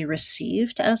wants to be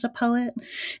received as a poet,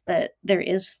 that there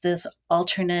is this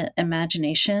alternate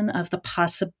imagination of the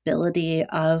possibility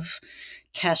of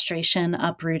castration,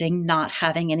 uprooting, not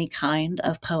having any kind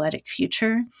of poetic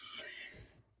future.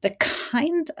 The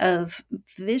kind of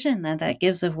vision that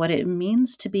gives of what it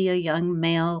means to be a young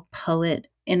male poet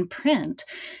in print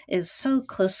is so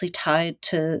closely tied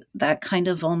to that kind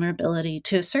of vulnerability,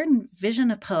 to a certain vision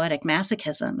of poetic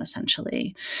masochism,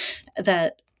 essentially,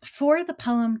 that for the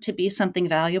poem to be something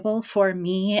valuable, for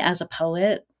me as a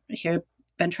poet, here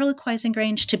ventriloquizing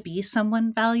Grange, to be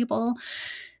someone valuable,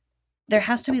 there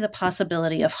has to be the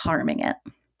possibility of harming it.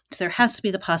 There has to be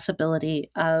the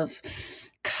possibility of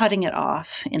cutting it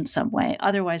off in some way.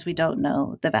 Otherwise, we don't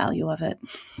know the value of it.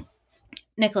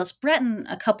 Nicholas Breton,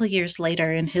 a couple years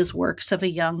later, in his Works of a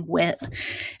Young Wit,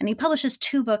 and he publishes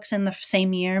 2 books in the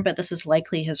same year, but this is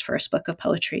likely his first book of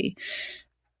poetry,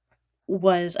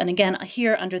 and again,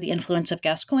 here under the influence of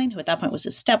Gascoigne, who at that point was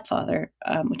his stepfather,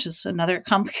 which is another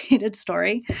complicated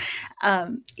story.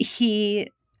 He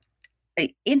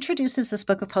introduces this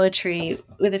book of poetry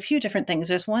with a few different things.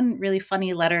 There's one really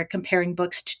funny letter comparing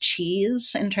books to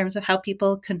cheese in terms of how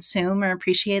people consume or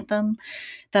appreciate them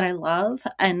that I love.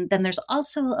 And then there's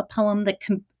also a poem that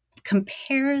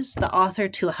compares the author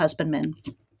to a husbandman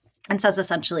and says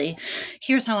essentially,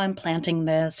 here's how I'm planting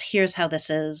this, here's how this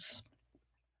is,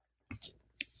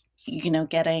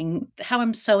 getting how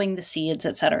I'm sowing the seeds,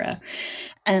 etc.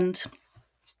 And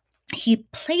he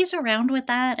plays around with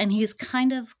that, and he's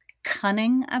kind of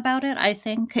cunning about it, I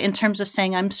think, in terms of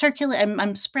saying, I'm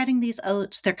spreading these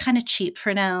oats. They're kind of cheap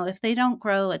for now. If they don't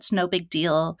grow, it's no big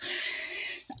deal.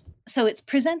 So it's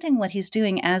presenting what he's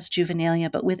doing as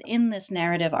juvenilia, but within this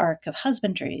narrative arc of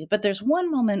husbandry. But there's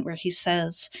one moment where he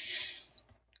says,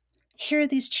 here are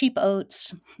these cheap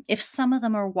oats. If some of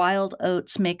them are wild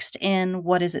oats mixed in,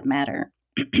 what does it matter?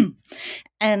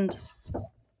 And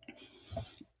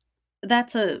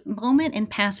that's a moment in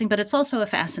passing, but it's also a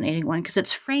fascinating one because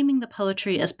it's framing the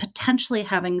poetry as potentially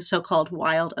having so-called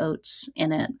wild oats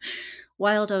in it.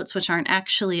 Wild oats, which aren't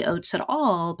actually oats at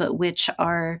all, but which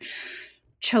are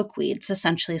chokeweeds,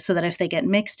 essentially, so that if they get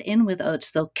mixed in with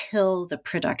oats, they'll kill the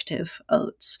productive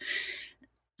oats.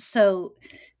 So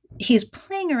he's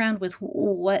playing around with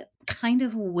what kind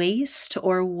of waste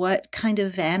or what kind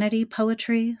of vanity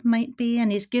poetry might be,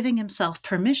 and he's giving himself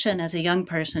permission as a young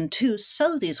person to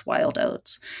sow these wild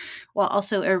oats, while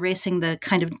also erasing the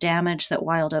kind of damage that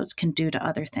wild oats can do to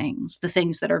other things, the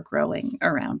things that are growing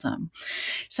around them.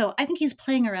 So I think he's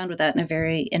playing around with that in a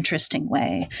very interesting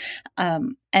way,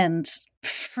 and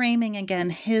framing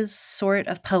again his sort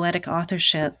of poetic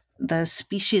authorship, the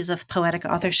species of poetic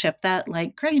authorship that,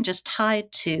 like Grange, is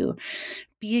tied to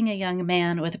being a young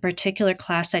man with a particular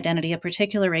class identity, a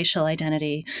particular racial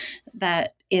identity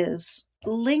that is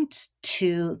linked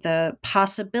to the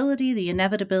possibility, the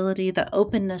inevitability, the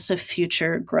openness of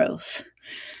future growth.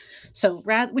 So,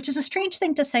 which is a strange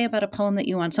thing to say about a poem that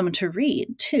you want someone to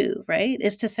read too, right?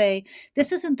 Is to say,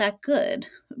 this isn't that good,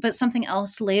 but something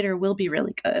else later will be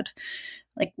really good.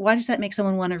 Like, why does that make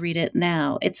someone want to read it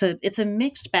now? It's a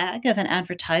mixed bag of an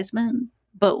advertisement,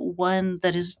 but one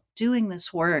that is doing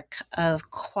this work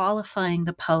of qualifying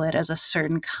the poet as a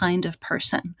certain kind of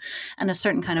person and a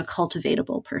certain kind of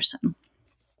cultivatable person.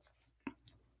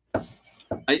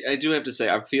 I do have to say,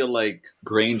 I feel like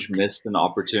Grange missed an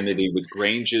opportunity with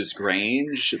Grange's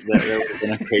Grange. That would have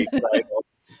been a great title.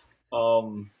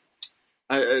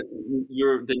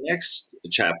 The next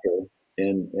chapter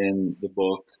in the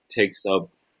book takes up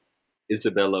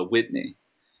Isabella Whitney,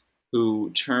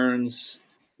 who turns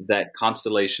that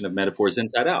constellation of metaphors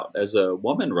inside out. As a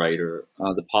woman writer,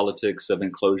 the politics of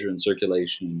enclosure and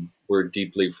circulation were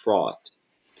deeply fraught.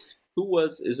 Who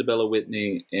was Isabella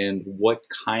Whitney, and what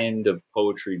kind of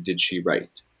poetry did she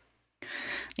write?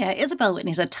 Yeah, Isabel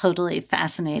Whitney's a totally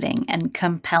fascinating and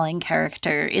compelling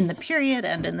character in the period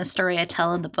and in the story I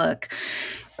tell in the book.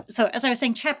 So, as I was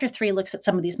saying, chapter 3 looks at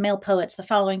some of these male poets. The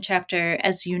following chapter,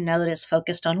 as you notice,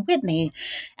 focused on Whitney.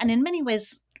 And in many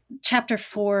ways, chapter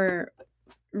 4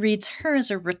 reads her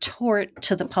as a retort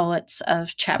to the poets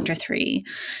of chapter 3,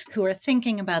 who are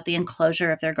thinking about the enclosure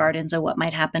of their gardens and what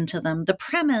might happen to them. The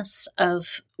premise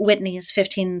of Whitney's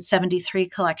 1573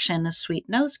 collection, A Sweet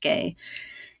Nosegay,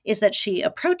 is that she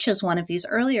approaches one of these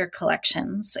earlier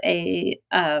collections,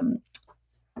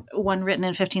 one written in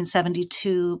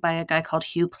 1572 by a guy called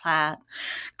Hugh Platt,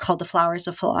 called The Flowers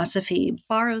of Philosophy,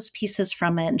 borrows pieces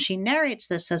from it, and she narrates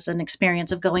this as an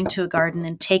experience of going to a garden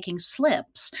and taking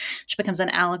slips, which becomes an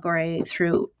allegory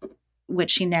through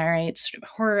which she narrates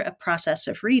her process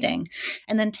of reading,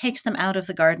 and then takes them out of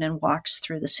the garden and walks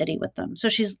through the city with them. So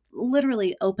she's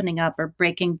literally opening up or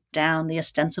breaking down the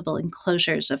ostensible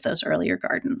enclosures of those earlier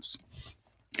gardens.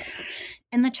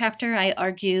 In the chapter, I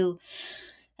argue,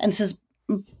 and this is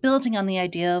building on the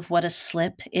idea of what a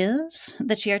slip is,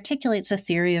 that she articulates a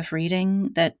theory of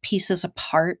reading that pieces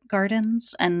apart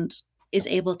gardens and is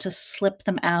able to slip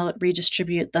them out,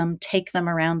 redistribute them, take them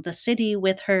around the city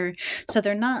with her. So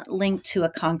they're not linked to a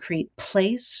concrete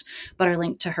place, but are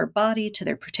linked to her body, to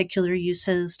their particular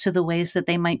uses, to the ways that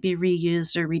they might be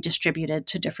reused or redistributed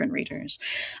to different readers.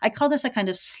 I call this a kind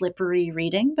of slippery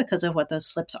reading because of what those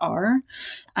slips are.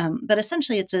 But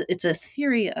essentially it's a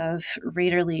theory of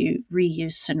readerly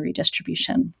reuse and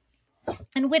redistribution.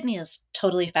 And Whitney is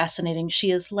totally fascinating.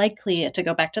 She is likely, to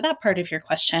go back to that part of your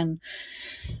question,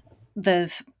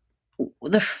 the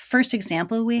first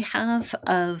example we have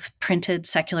of printed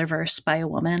secular verse by a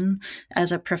woman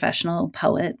as a professional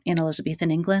poet in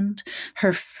Elizabethan England.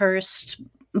 Her first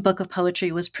book of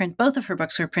poetry was both of her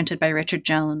books were printed by Richard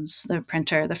Jones, the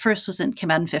printer. The first came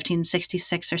out in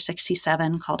 1566 or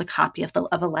 67, called A Copy of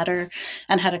a Letter,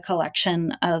 and had a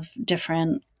collection of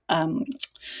different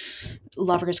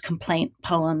lovers' complaint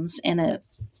poems in it.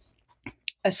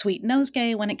 A Sweet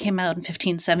Nosegay, when it came out in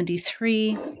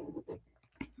 1573,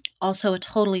 also a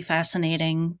totally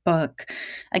fascinating book,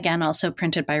 again, also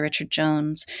printed by Richard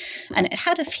Jones. And it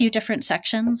had a few different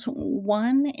sections.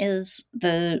 One is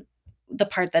the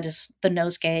part that is the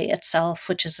nosegay itself,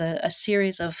 which is a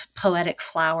series of poetic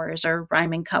flowers or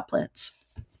rhyming couplets.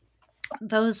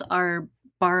 Those are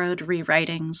borrowed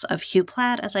rewritings of Hugh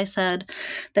Platt, as I said.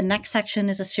 The next section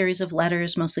is a series of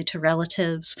letters, mostly to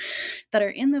relatives, that are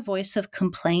in the voice of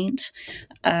complaint,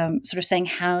 sort of saying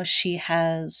how she's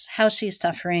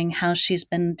suffering, how she's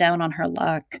been down on her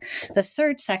luck. The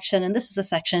third section, and this is a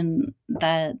section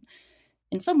that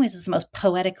in some ways is the most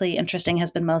poetically interesting,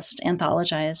 has been most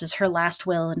anthologized, is her last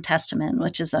will and testament,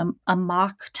 which is a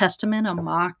mock testament, a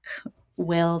mock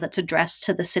will that's addressed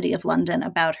to the city of London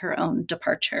about her own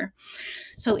departure.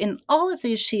 So in all of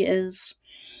these, she is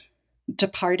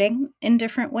departing in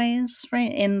different ways,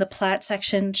 right? In the Platt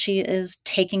section, she is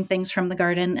taking things from the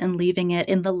garden and leaving it.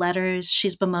 In the letters,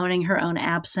 she's bemoaning her own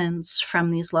absence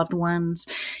from these loved ones.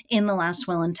 In the last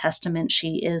will and testament,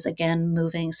 she is again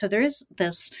moving. So there is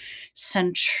this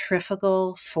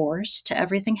centrifugal force to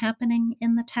everything happening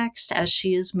in the text as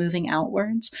she is moving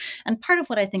outwards. And part of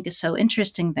what I think is so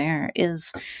interesting there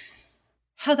is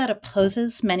how that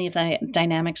opposes many of the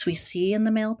dynamics we see in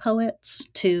the male poets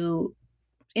to,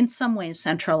 in some ways,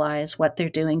 centralize what they're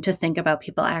doing, to think about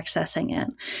people accessing it.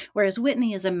 Whereas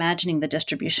Whitney is imagining the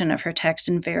distribution of her text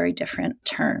in very different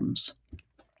terms.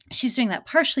 She's doing that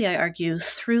partially, I argue,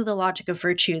 through the logic of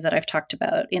virtue that I've talked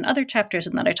about in other chapters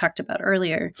and that I talked about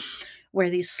earlier, where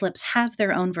these slips have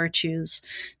their own virtues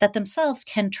that themselves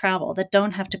can travel, that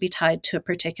don't have to be tied to a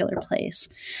particular place.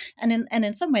 And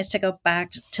in some ways, to go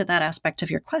back to that aspect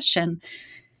of your question,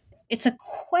 it's a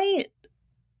quite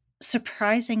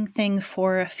surprising thing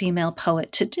for a female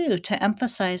poet to do, to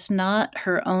emphasize not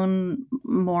her own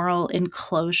moral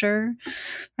enclosure,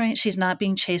 right? She's not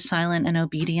being chaste, silent, and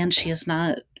obedient. She is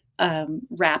not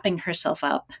wrapping herself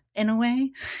up in a way.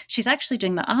 She's actually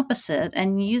doing the opposite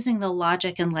and using the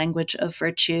logic and language of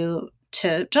virtue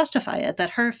to justify it, that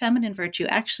her feminine virtue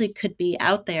actually could be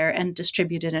out there and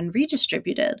distributed and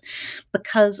redistributed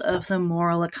because of the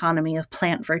moral economy of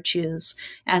plant virtues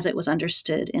as it was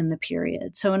understood in the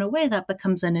period. So in a way, that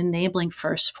becomes an enabling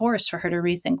first force for her to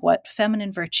rethink what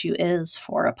feminine virtue is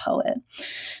for a poet.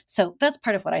 So that's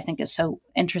part of what I think is so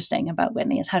interesting about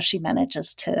Whitney, is how she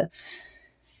manages to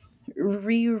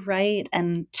rewrite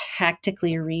and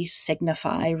tactically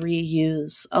re-signify,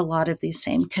 reuse a lot of these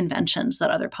same conventions that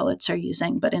other poets are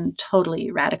using, but in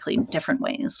totally radically different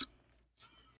ways.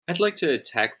 I'd like to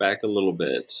attack back a little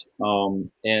bit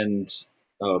and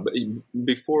But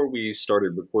before we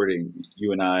started recording,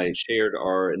 you and I shared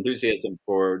our enthusiasm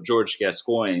for George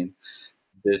Gascoigne,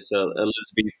 this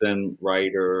Elizabethan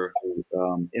writer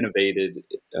who innovated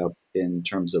in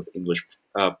terms of English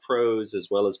prose as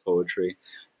well as poetry.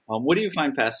 What do you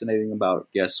find fascinating about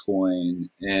Gascoigne?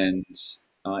 And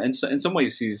in some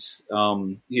ways, he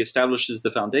establishes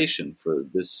the foundation for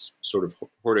this sort of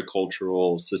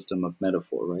horticultural system of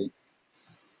metaphor, right?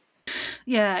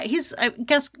 Yeah,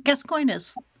 Gascoigne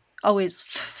is always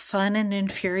fun and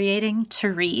infuriating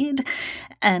to read,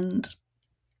 and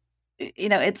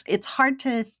it's hard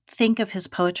to think of his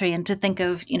poetry and to think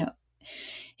of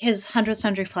his 100th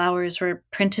Century Flowers were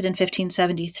printed in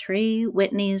 1573.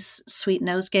 Whitney's Sweet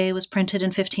Nosegay was printed in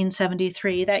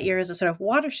 1573. That year is a sort of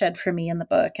watershed for me in the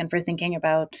book and for thinking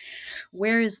about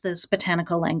where is this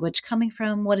botanical language coming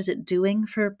from? What is it doing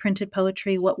for printed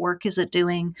poetry? What work is it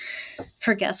doing?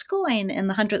 For Gascoigne in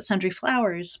the 100th Century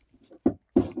Flowers,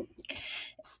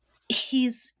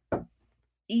 he's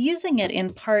using it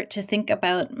in part to think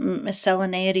about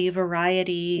miscellaneity,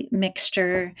 variety,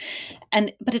 mixture,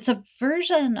 but it's a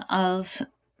version of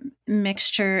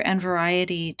mixture and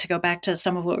variety, to go back to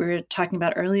some of what we were talking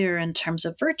about earlier in terms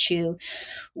of virtue,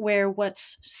 where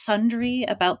what's sundry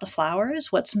about the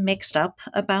flowers, what's mixed up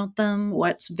about them,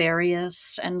 what's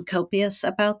various and copious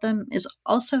about them is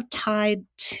also tied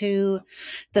to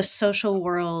the social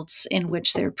worlds in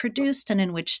which they're produced and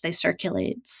in which they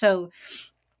circulate. So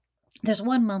there's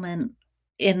one moment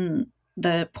in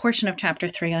the portion of chapter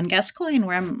 3 on Gascoigne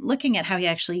where I'm looking at how he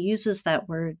actually uses that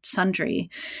word sundry.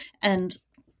 And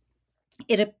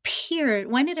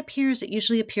when it appears, it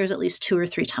usually appears at least 2 or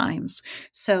 3 times.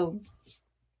 So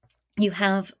you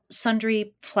have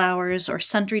sundry flowers or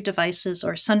sundry devices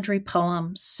or sundry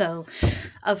poems. So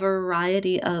a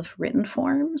variety of written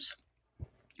forms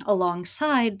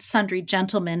alongside sundry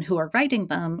gentlemen who are writing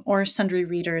them or sundry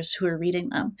readers who are reading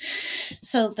them.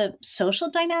 So the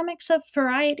social dynamics of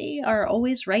variety are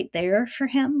always right there for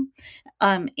him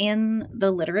in the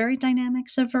literary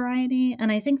dynamics of variety.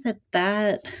 And I think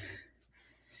that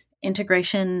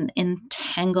integration,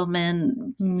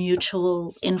 entanglement,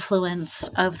 mutual influence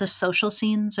of the social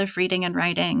scenes of reading and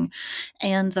writing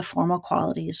and the formal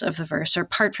qualities of the verse are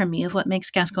part for me of what makes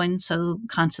Gascoigne so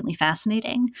constantly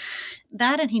fascinating.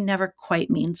 That, and he never quite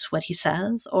means what he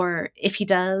says, or if he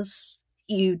does,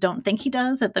 you don't think he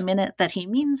does at the minute that he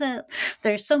means it.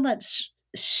 There's so much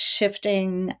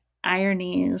shifting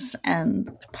ironies and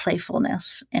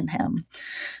playfulness in him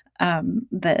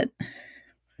that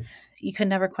you can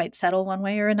never quite settle one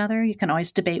way or another. You can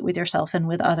always debate with yourself and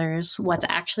with others what's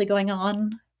actually going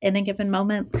on in a given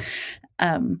moment.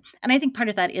 And I think part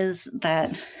of that is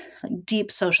that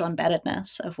deep social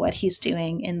embeddedness of what he's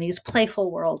doing in these playful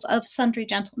worlds of sundry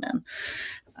gentlemen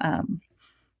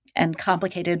and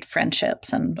complicated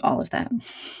friendships and all of that.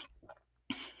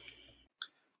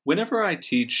 Whenever I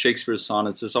teach Shakespeare's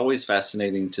sonnets, it's always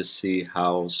fascinating to see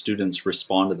how students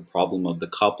respond to the problem of the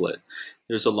couplet.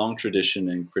 There's a long tradition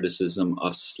in criticism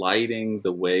of sliding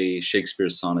the way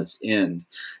Shakespeare's sonnets end.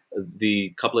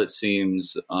 The couplet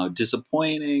seems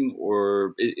disappointing,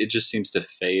 or it just seems to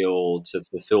fail to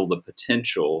fulfill the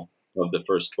potential of the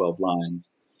first 12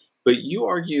 lines. But you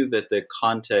argue that the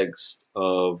context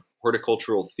of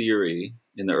horticultural theory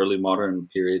in the early modern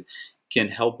period can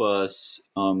help us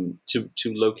to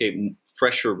locate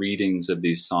fresher readings of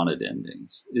these sonnet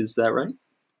endings. Is that right?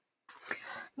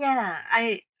 Yeah,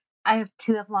 I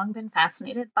too have long been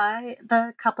fascinated by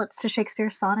the couplets to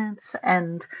Shakespeare's sonnets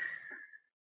and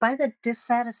by the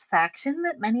dissatisfaction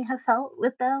that many have felt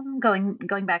with them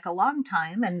going back a long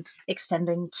time and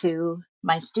extending to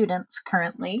my students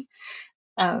currently.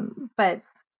 But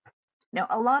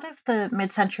a lot of the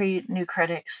mid-century new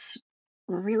critics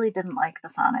really didn't like the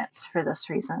sonnets for this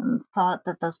reason, thought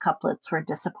that those couplets were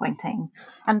disappointing.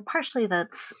 And partially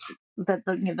that's that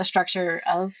the structure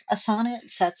of a sonnet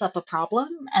sets up a problem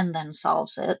and then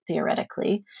solves it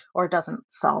theoretically, or doesn't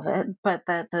solve it, but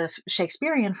that the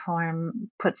Shakespearean form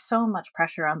puts so much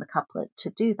pressure on the couplet to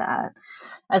do that,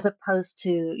 as opposed to,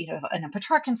 in a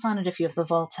Petrarchan sonnet, if you have the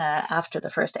volta after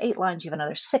the first 8 lines, you have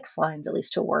another 6 lines at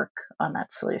least to work on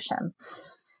that solution.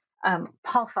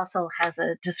 Paul Fussell has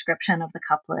a description of the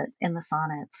couplet in the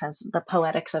sonnets as the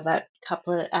poetics of that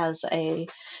couplet as the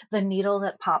needle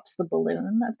that pops the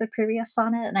balloon of the previous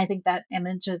sonnet. And I think that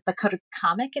image of the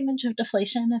comic image of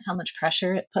deflation, of how much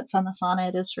pressure it puts on the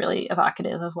sonnet, is really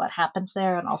evocative of what happens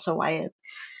there, and also why it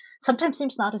sometimes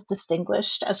seems not as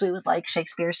distinguished as we would like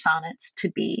Shakespeare's sonnets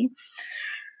to be.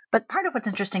 But part of what's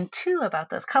interesting too about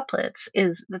those couplets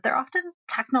is that they're often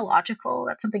technological.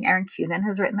 That's something Aaron Cunin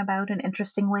has written about in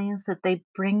interesting ways, that they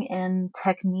bring in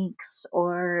techniques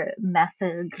or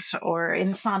methods, or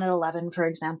in Sonnet 11, for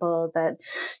example, that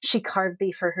she carved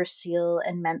thee for her seal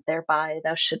and meant thereby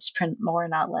thou shouldst print more,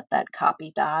 not let that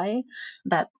copy die.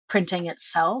 That printing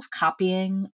itself,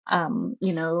 copying,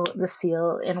 the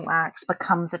seal in wax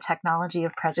becomes a technology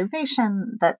of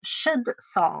preservation that should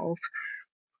solve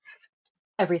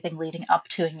everything leading up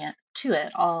to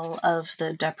it, all of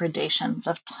the depredations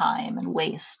of time and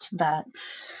waste that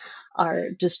are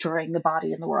destroying the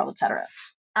body and the world, etc.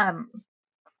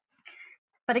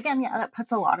 But again, that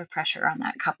puts a lot of pressure on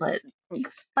that couplet.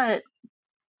 But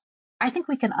I think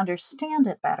we can understand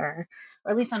it better,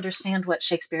 or at least understand what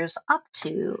Shakespeare's up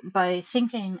to, by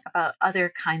thinking about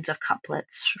other kinds of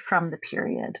couplets from the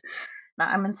period.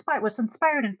 Now, was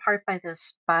inspired in part by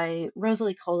this by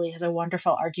Rosalie Coley has a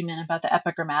wonderful argument about the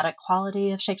epigrammatic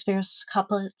quality of Shakespeare's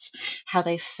couplets, how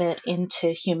they fit into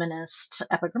humanist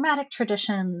epigrammatic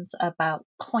traditions, about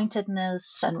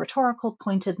pointedness and rhetorical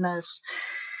pointedness.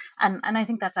 And I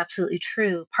think that's absolutely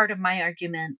true. Part of my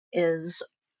argument is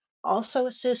also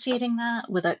associating that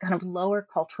with a kind of lower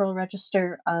cultural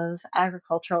register of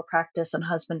agricultural practice and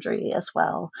husbandry as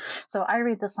well. So I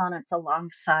read the sonnets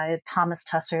alongside Thomas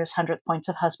Tusser's 100 Points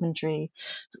of Husbandry,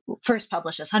 first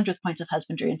published as 100 Points of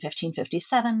Husbandry in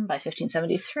 1557. By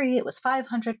 1573, it was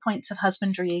 500 Points of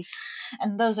Husbandry.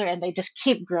 And they just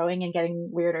keep growing and getting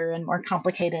weirder and more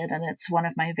complicated. And it's one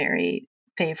of my very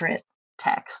favorite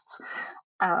texts.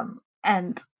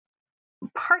 And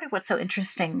part of what's so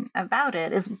interesting about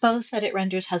it is both that it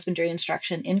renders husbandry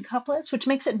instruction in couplets, which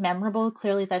makes it memorable.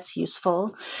 Clearly that's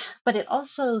useful, but it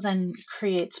also then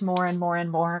creates more and more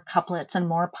and more couplets and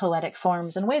more poetic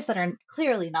forms in ways that are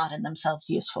clearly not in themselves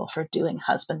useful for doing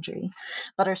husbandry,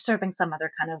 but are serving some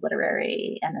other kind of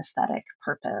literary and aesthetic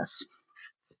purpose.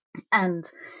 And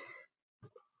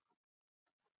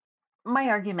my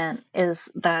argument is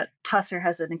that Tusser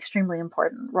has an extremely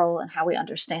important role in how we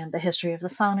understand the history of the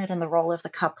sonnet and the role of the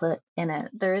couplet in it.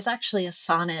 There is actually a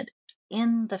sonnet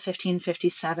in the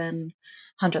 1557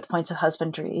 100th Points of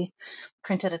Husbandry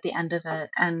printed at the end of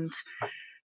it. And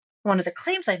one of the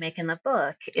claims I make in the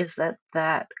book is that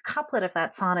that couplet of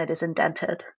that sonnet is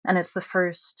indented, and it's the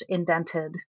first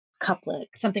indented couplet,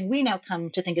 something we now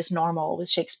come to think is normal with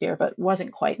Shakespeare, but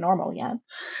wasn't quite normal yet.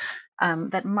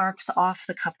 That marks off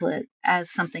the couplet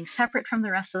as something separate from the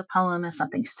rest of the poem, as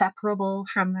something separable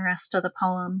from the rest of the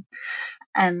poem.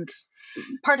 And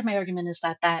part of my argument is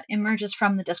that that emerges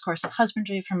from the discourse of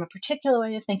husbandry, from a particular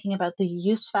way of thinking about the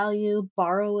use value,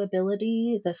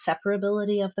 borrowability, the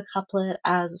separability of the couplet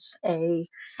as a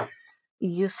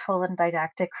useful and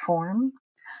didactic form.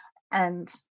 And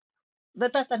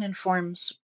that then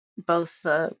informs both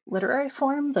the literary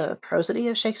form, the prosody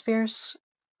of Shakespeare's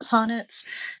sonnets,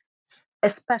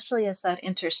 especially as that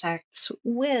intersects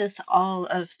with all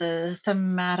of the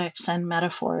thematics and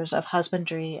metaphors of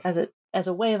husbandry as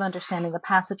a way of understanding the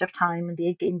passage of time and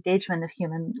the engagement of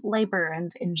human labor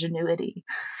and ingenuity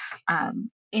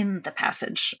in the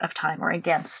passage of time, or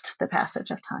against the passage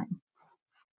of time.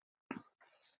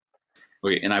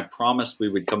 Okay, and I promised we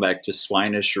would come back to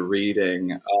swinish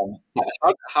reading.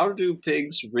 How do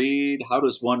pigs read? How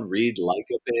does one read like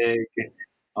a pig?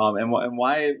 And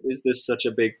why is this such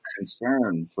a big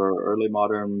concern for early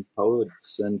modern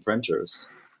poets and printers?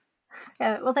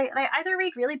 Well, they either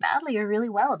read really badly or really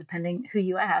well, depending who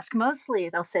you ask. Mostly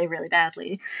they'll say really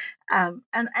badly.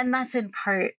 And that's in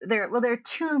part, there are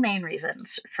two main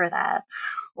reasons for that.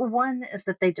 One is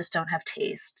that they just don't have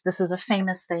taste. This is a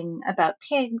famous thing about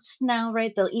pigs now,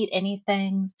 right? They'll eat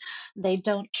anything. They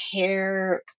don't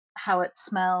care how it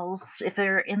smells. If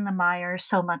they're in the mire,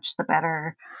 so much the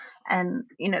better. And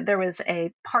there was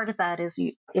a part of that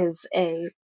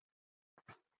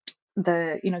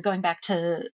going back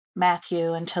to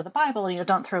Matthew and to the Bible,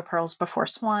 don't throw pearls before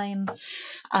swine.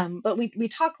 But we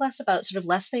talk less about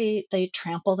lest they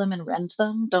trample them and rend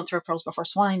them. Don't throw pearls before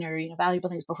swine, or valuable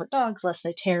things before dogs, lest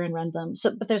they tear and rend them.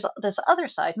 So, but there's this other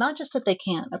side, not just that they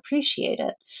can't appreciate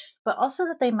it, but also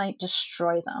that they might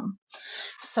destroy them.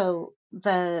 So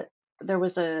there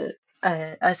was a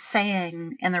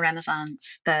saying in the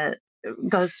Renaissance that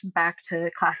goes back to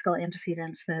classical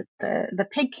antecedents, that the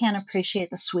pig can't appreciate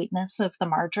the sweetness of the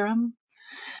marjoram.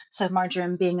 So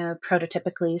marjoram being a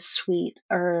prototypically sweet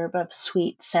herb of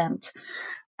sweet scent.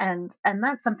 And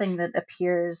that's something that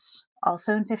appears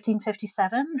also in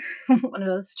 1557, one of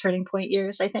those turning point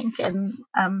years, I think, in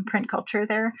print culture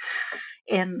there,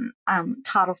 in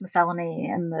Toddle's Miscellany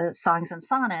and the Songs and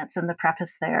Sonnets and the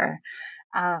preface there.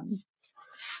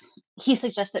 he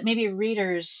suggests that maybe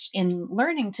readers, in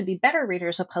learning to be better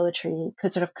readers of poetry,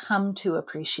 could sort of come to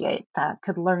appreciate that,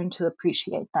 could learn to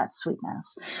appreciate that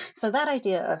sweetness. So that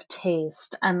idea of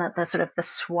taste, and that the sort of the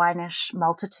swinish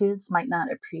multitudes might not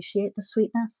appreciate the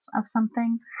sweetness of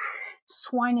something.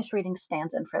 Swinish reading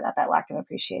stands in for that lack of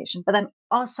appreciation. But then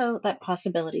also that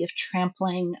possibility of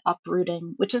trampling,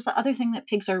 uprooting, which is the other thing that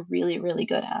pigs are really, really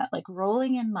good at, like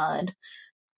rolling in mud,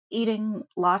 eating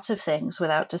lots of things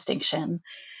without distinction,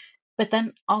 but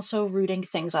then also rooting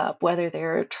things up, whether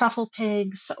they're truffle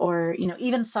pigs or,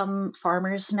 even some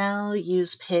farmers now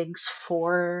use pigs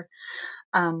for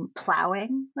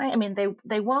plowing, right? I mean,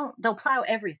 they'll plow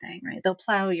everything, right? They'll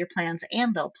plow your plants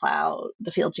and they'll plow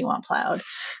the fields you want plowed,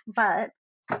 but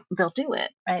they'll do it,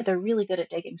 right? They're really good at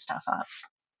digging stuff up.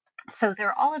 So there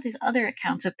are all of these other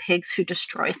accounts of pigs who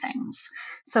destroy things.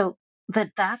 So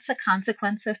that's a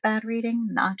consequence of bad reading,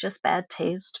 not just bad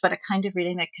taste, but a kind of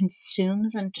reading that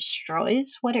consumes and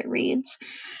destroys what it reads,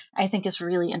 I think is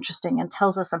really interesting and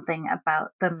tells us something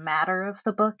about the matter of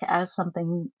the book as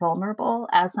something vulnerable,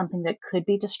 as something that could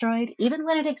be destroyed, even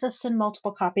when it exists in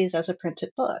multiple copies as a printed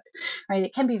book, right?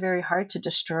 It can be very hard to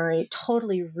destroy,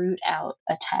 totally root out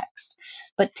a text,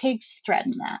 but pigs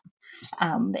threaten that.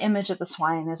 The image of the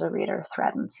swine as a reader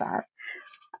threatens that.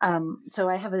 So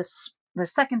I have the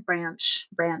second branch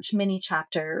mini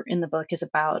chapter in the book is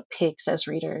about pigs as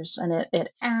readers, and it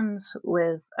ends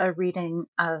with a reading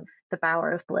of The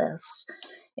Bower of Bliss,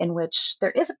 in which there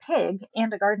is a pig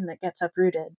and a garden that gets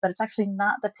uprooted, but it's actually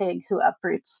not the pig who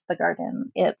uproots the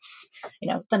garden. It's,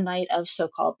 the knight of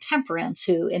so-called temperance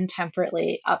who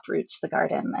intemperately uproots the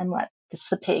garden and lets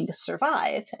the pig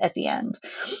survive at the end.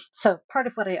 So part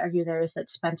of what I argue there is that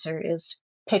Spenser is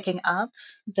picking up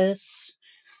this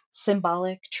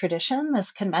symbolic tradition,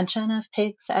 this convention of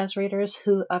pigs as readers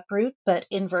who uproot, but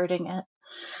inverting it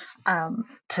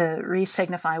to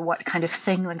re-signify what kind of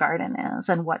thing the garden is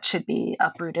and what should be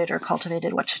uprooted or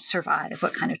cultivated, what should survive,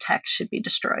 what kind of text should be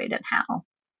destroyed, and how.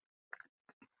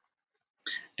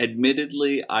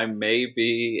 Admittedly, I may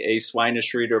be a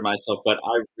swinish reader myself, but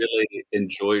I really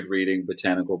enjoyed reading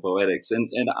Botanical Poetics.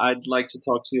 And I'd like to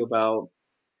talk to you about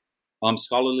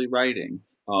scholarly writing.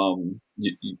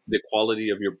 The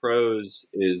quality of your prose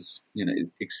is,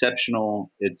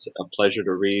 exceptional. It's a pleasure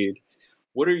to read.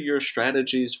 What are your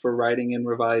strategies for writing and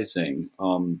revising?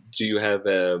 Do you have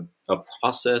a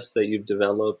process that you've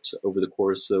developed over the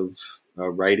course of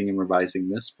writing and revising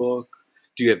this book?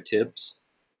 Do you have tips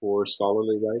for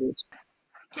scholarly writers?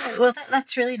 Well,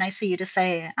 that's really nice of you to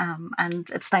say. And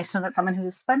it's nice to know that someone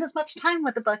who spent as much time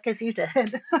with the book as you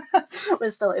did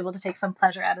was still able to take some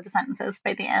pleasure out of the sentences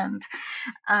by the end.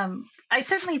 I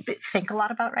certainly think a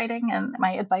lot about writing, and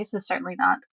my advice is certainly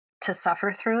not to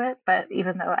suffer through it, but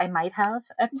even though I might have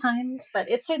at times, but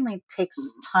it certainly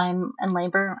takes time and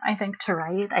labor, I think, to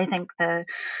write. I think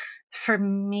for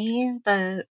me,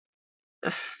 the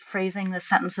phrasing, the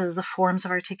sentences, the forms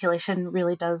of articulation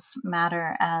really does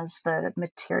matter as the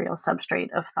material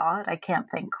substrate of thought. I can't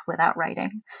think without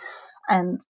writing.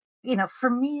 And, for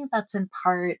me, that's in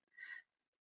part,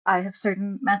 I have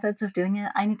certain methods of doing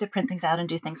it. I need to print things out and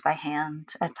do things by hand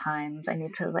at times. I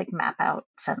need to map out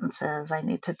sentences. I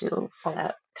need to do all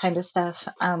that kind of stuff.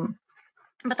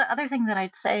 But the other thing that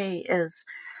I'd say is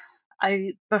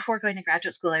before going to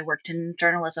graduate school, I worked in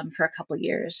journalism for a couple of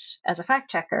years as a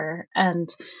fact checker, and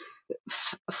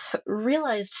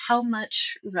realized how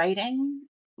much writing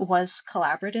was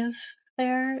collaborative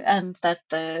there, and that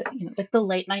the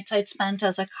late nights I'd spent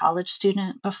as a college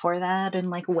student before that,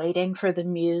 and waiting for the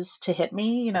muse to hit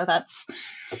me, that's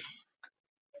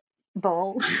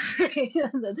bull.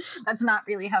 That's not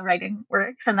really how writing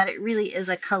works, and that it really is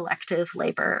a collective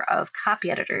labor of copy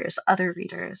editors, other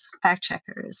readers, fact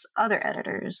checkers, other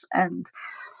editors, and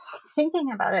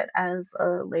thinking about it as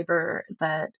a labor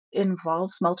that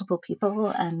involves multiple people,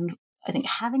 and I think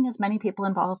having as many people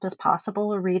involved as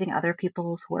possible, or reading other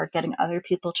people's work, getting other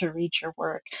people to read your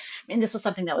work. This was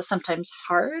something that was sometimes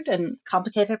hard and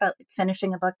complicated about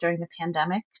finishing a book during the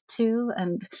pandemic too.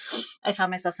 And I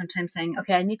found myself sometimes saying,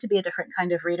 okay, I need to be a different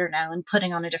kind of reader now, and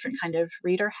putting on a different kind of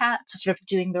reader hat, so sort of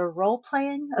doing the role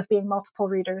playing of being multiple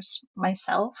readers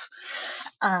myself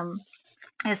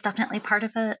is definitely part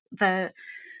of it.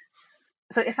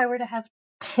 So if I were to have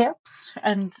tips,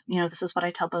 and this is what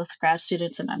I tell both grad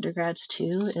students and undergrads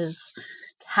too, is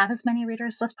have as many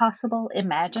readers as possible,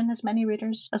 imagine as many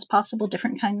readers as possible,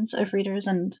 different kinds of readers,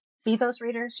 and be those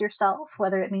readers yourself,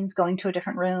 whether it means going to a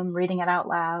different room, reading it out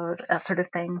loud, that sort of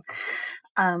thing.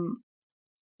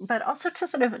 But also to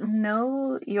sort of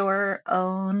know your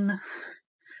own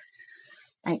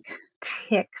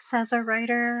tics as a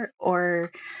writer,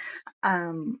 or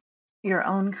your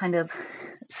own kind of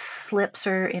slips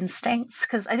or instincts,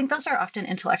 because I think those are often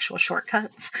intellectual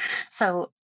shortcuts.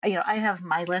 So, I have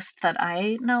my list that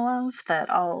I know of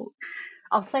that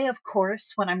I'll say, of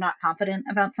course, when I'm not confident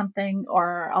about something,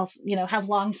 or I'll, have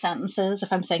long sentences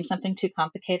if I'm saying something too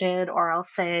complicated, or I'll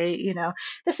say,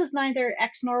 this is neither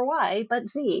X nor Y, but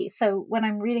Z. So when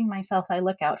I'm reading myself, I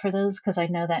look out for those because I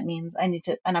know that means I need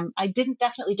to, and I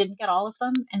definitely didn't get all of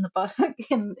them in the book,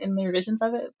 in the revisions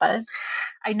of it, but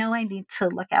I know I need to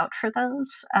look out for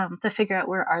those to figure out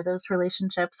where are those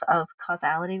relationships of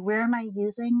causality. Where am I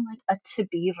using like a to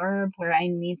be verb where I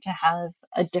need to have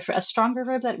a stronger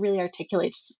verb that really articulates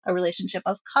a relationship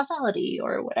of causality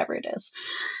or whatever it is.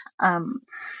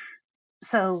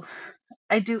 So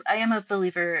I am a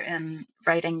believer in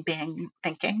writing being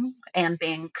thinking and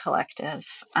being collective.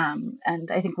 And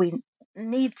I think we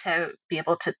need to be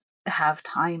able to have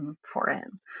time for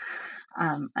it.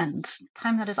 And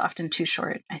time that is often too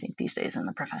short, I think, these days in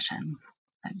the profession.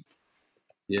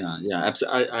 Yeah,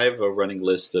 absolutely. I have a running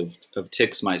list of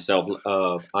tics myself.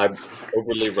 I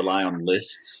overly rely on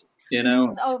lists,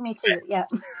 Oh, me too. Yeah.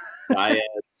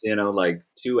 Dyads, like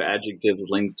two adjectives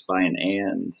linked by an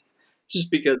and,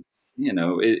 just because,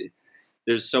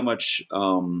 there's so much,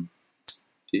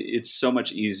 it's so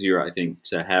much easier, I think,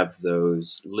 to have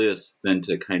those lists than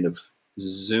to kind of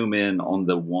zoom in on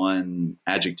the one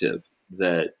adjective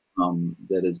that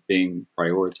is being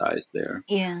prioritized there.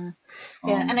 Yeah.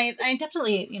 And I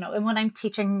definitely, and when I'm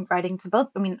teaching writing to both,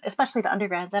 especially to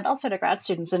undergrads and also to grad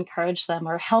students, encourage them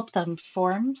or help them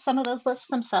form some of those lists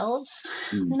themselves,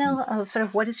 of sort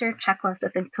of what is your checklist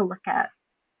of things to look at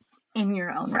in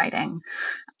your own writing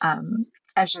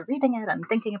as you're reading it and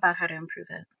thinking about how to improve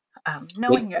it.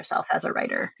 Knowing yourself as a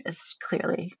writer is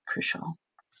clearly crucial.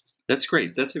 That's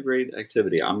great. That's a great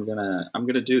activity. I'm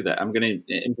gonna do that. I'm gonna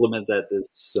implement that this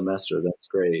semester. That's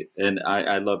great. And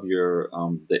I love your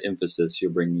the emphasis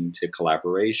you're bringing to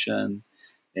collaboration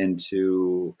and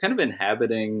to kind of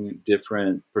inhabiting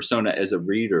different persona as a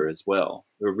reader as well,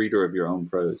 a reader of your own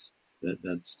prose.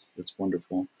 That's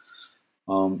wonderful.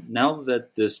 Now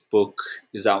that this book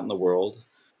is out in the world,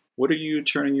 what are you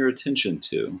turning your attention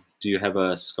to? Do you have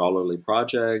a scholarly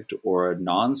project or a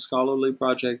non-scholarly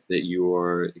project that you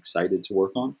are excited to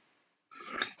work on?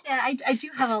 Yeah, I do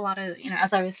have a lot of,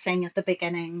 as I was saying at the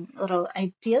beginning, little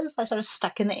ideas that sort of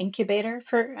stuck in the incubator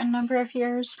for a number of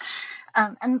years.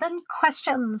 And then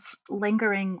questions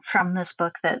lingering from this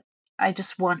book that I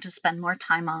just want to spend more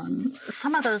time on.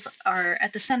 Some of those are,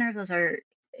 at the center of those are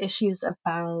issues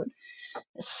about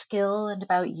skill and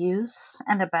about use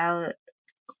and about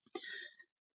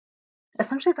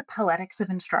essentially the poetics of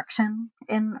instruction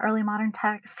in early modern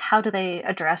texts. How do they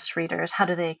address readers? How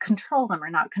do they control them or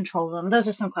not control them? Those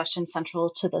are some questions central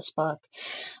to this book.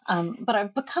 But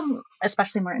I've become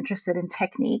especially more interested in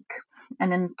technique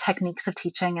and in techniques of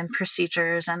teaching and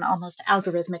procedures and almost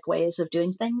algorithmic ways of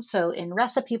doing things. So in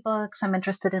recipe books, I'm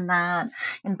interested in that,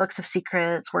 in books of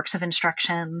secrets, works of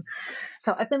instruction.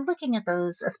 So I've been looking at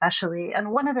those especially.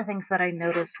 And one of the things that I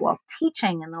noticed while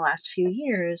teaching in the last few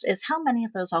years is how many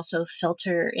of those also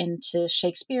filter into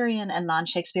Shakespearean and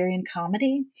non-Shakespearean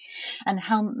comedy, and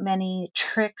how many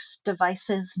tricks,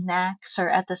 devices, knacks are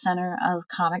at the center of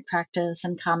comic practice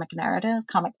and comic narrative,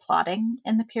 comic plotting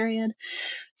in the period.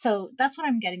 So that's what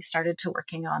I'm getting started to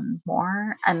working on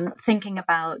more, and thinking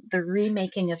about the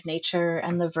remaking of nature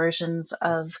and the versions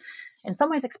of, in some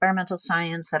ways, experimental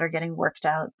science that are getting worked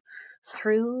out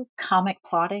through comic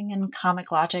plotting and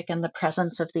comic logic and the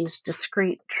presence of these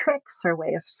discrete tricks or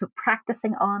ways of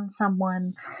practicing on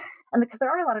someone. And because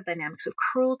there are a lot of dynamics of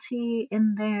cruelty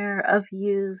in there, of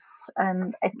use,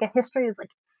 and I think a history of like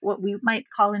what we might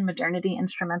call in modernity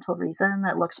instrumental reason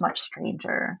that looks much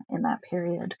stranger in that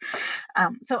period.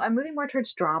 So I'm moving more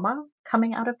towards drama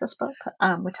coming out of this book,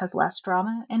 which has less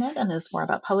drama in it and is more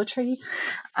about poetry.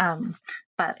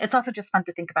 But it's also just fun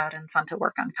to think about and fun to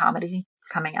work on comedy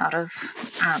coming out of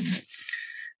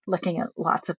looking at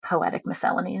lots of poetic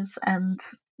miscellanies and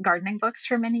gardening books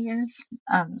for many years.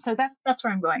 So that's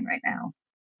where I'm going right now.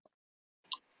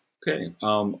 Okay.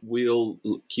 We'll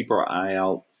keep our eye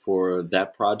out for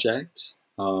that project.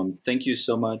 Thank you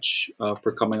so much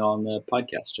for coming on the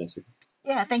podcast, Jessica.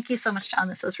 Yeah, thank you so much, John.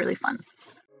 This was really fun.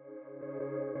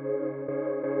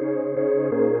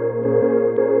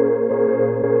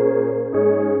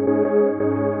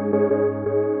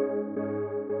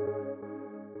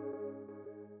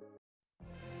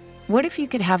 What if you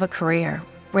could have a career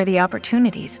where the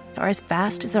opportunities are as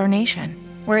vast as our nation,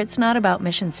 where it's not about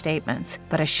mission statements,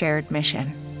 but a shared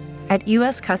mission? At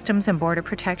U.S. Customs and Border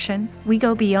Protection, we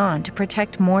go beyond to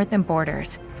protect more than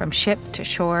borders. From ship to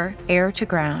shore, air to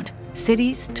ground,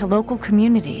 Cities to local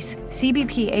communities,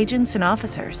 CBP agents and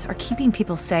officers are keeping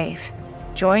people safe.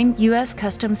 Join U.S.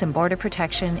 Customs and Border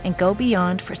Protection and go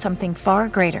beyond for something far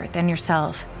greater than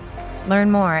yourself.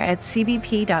 Learn more at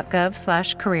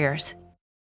cbp.gov/careers.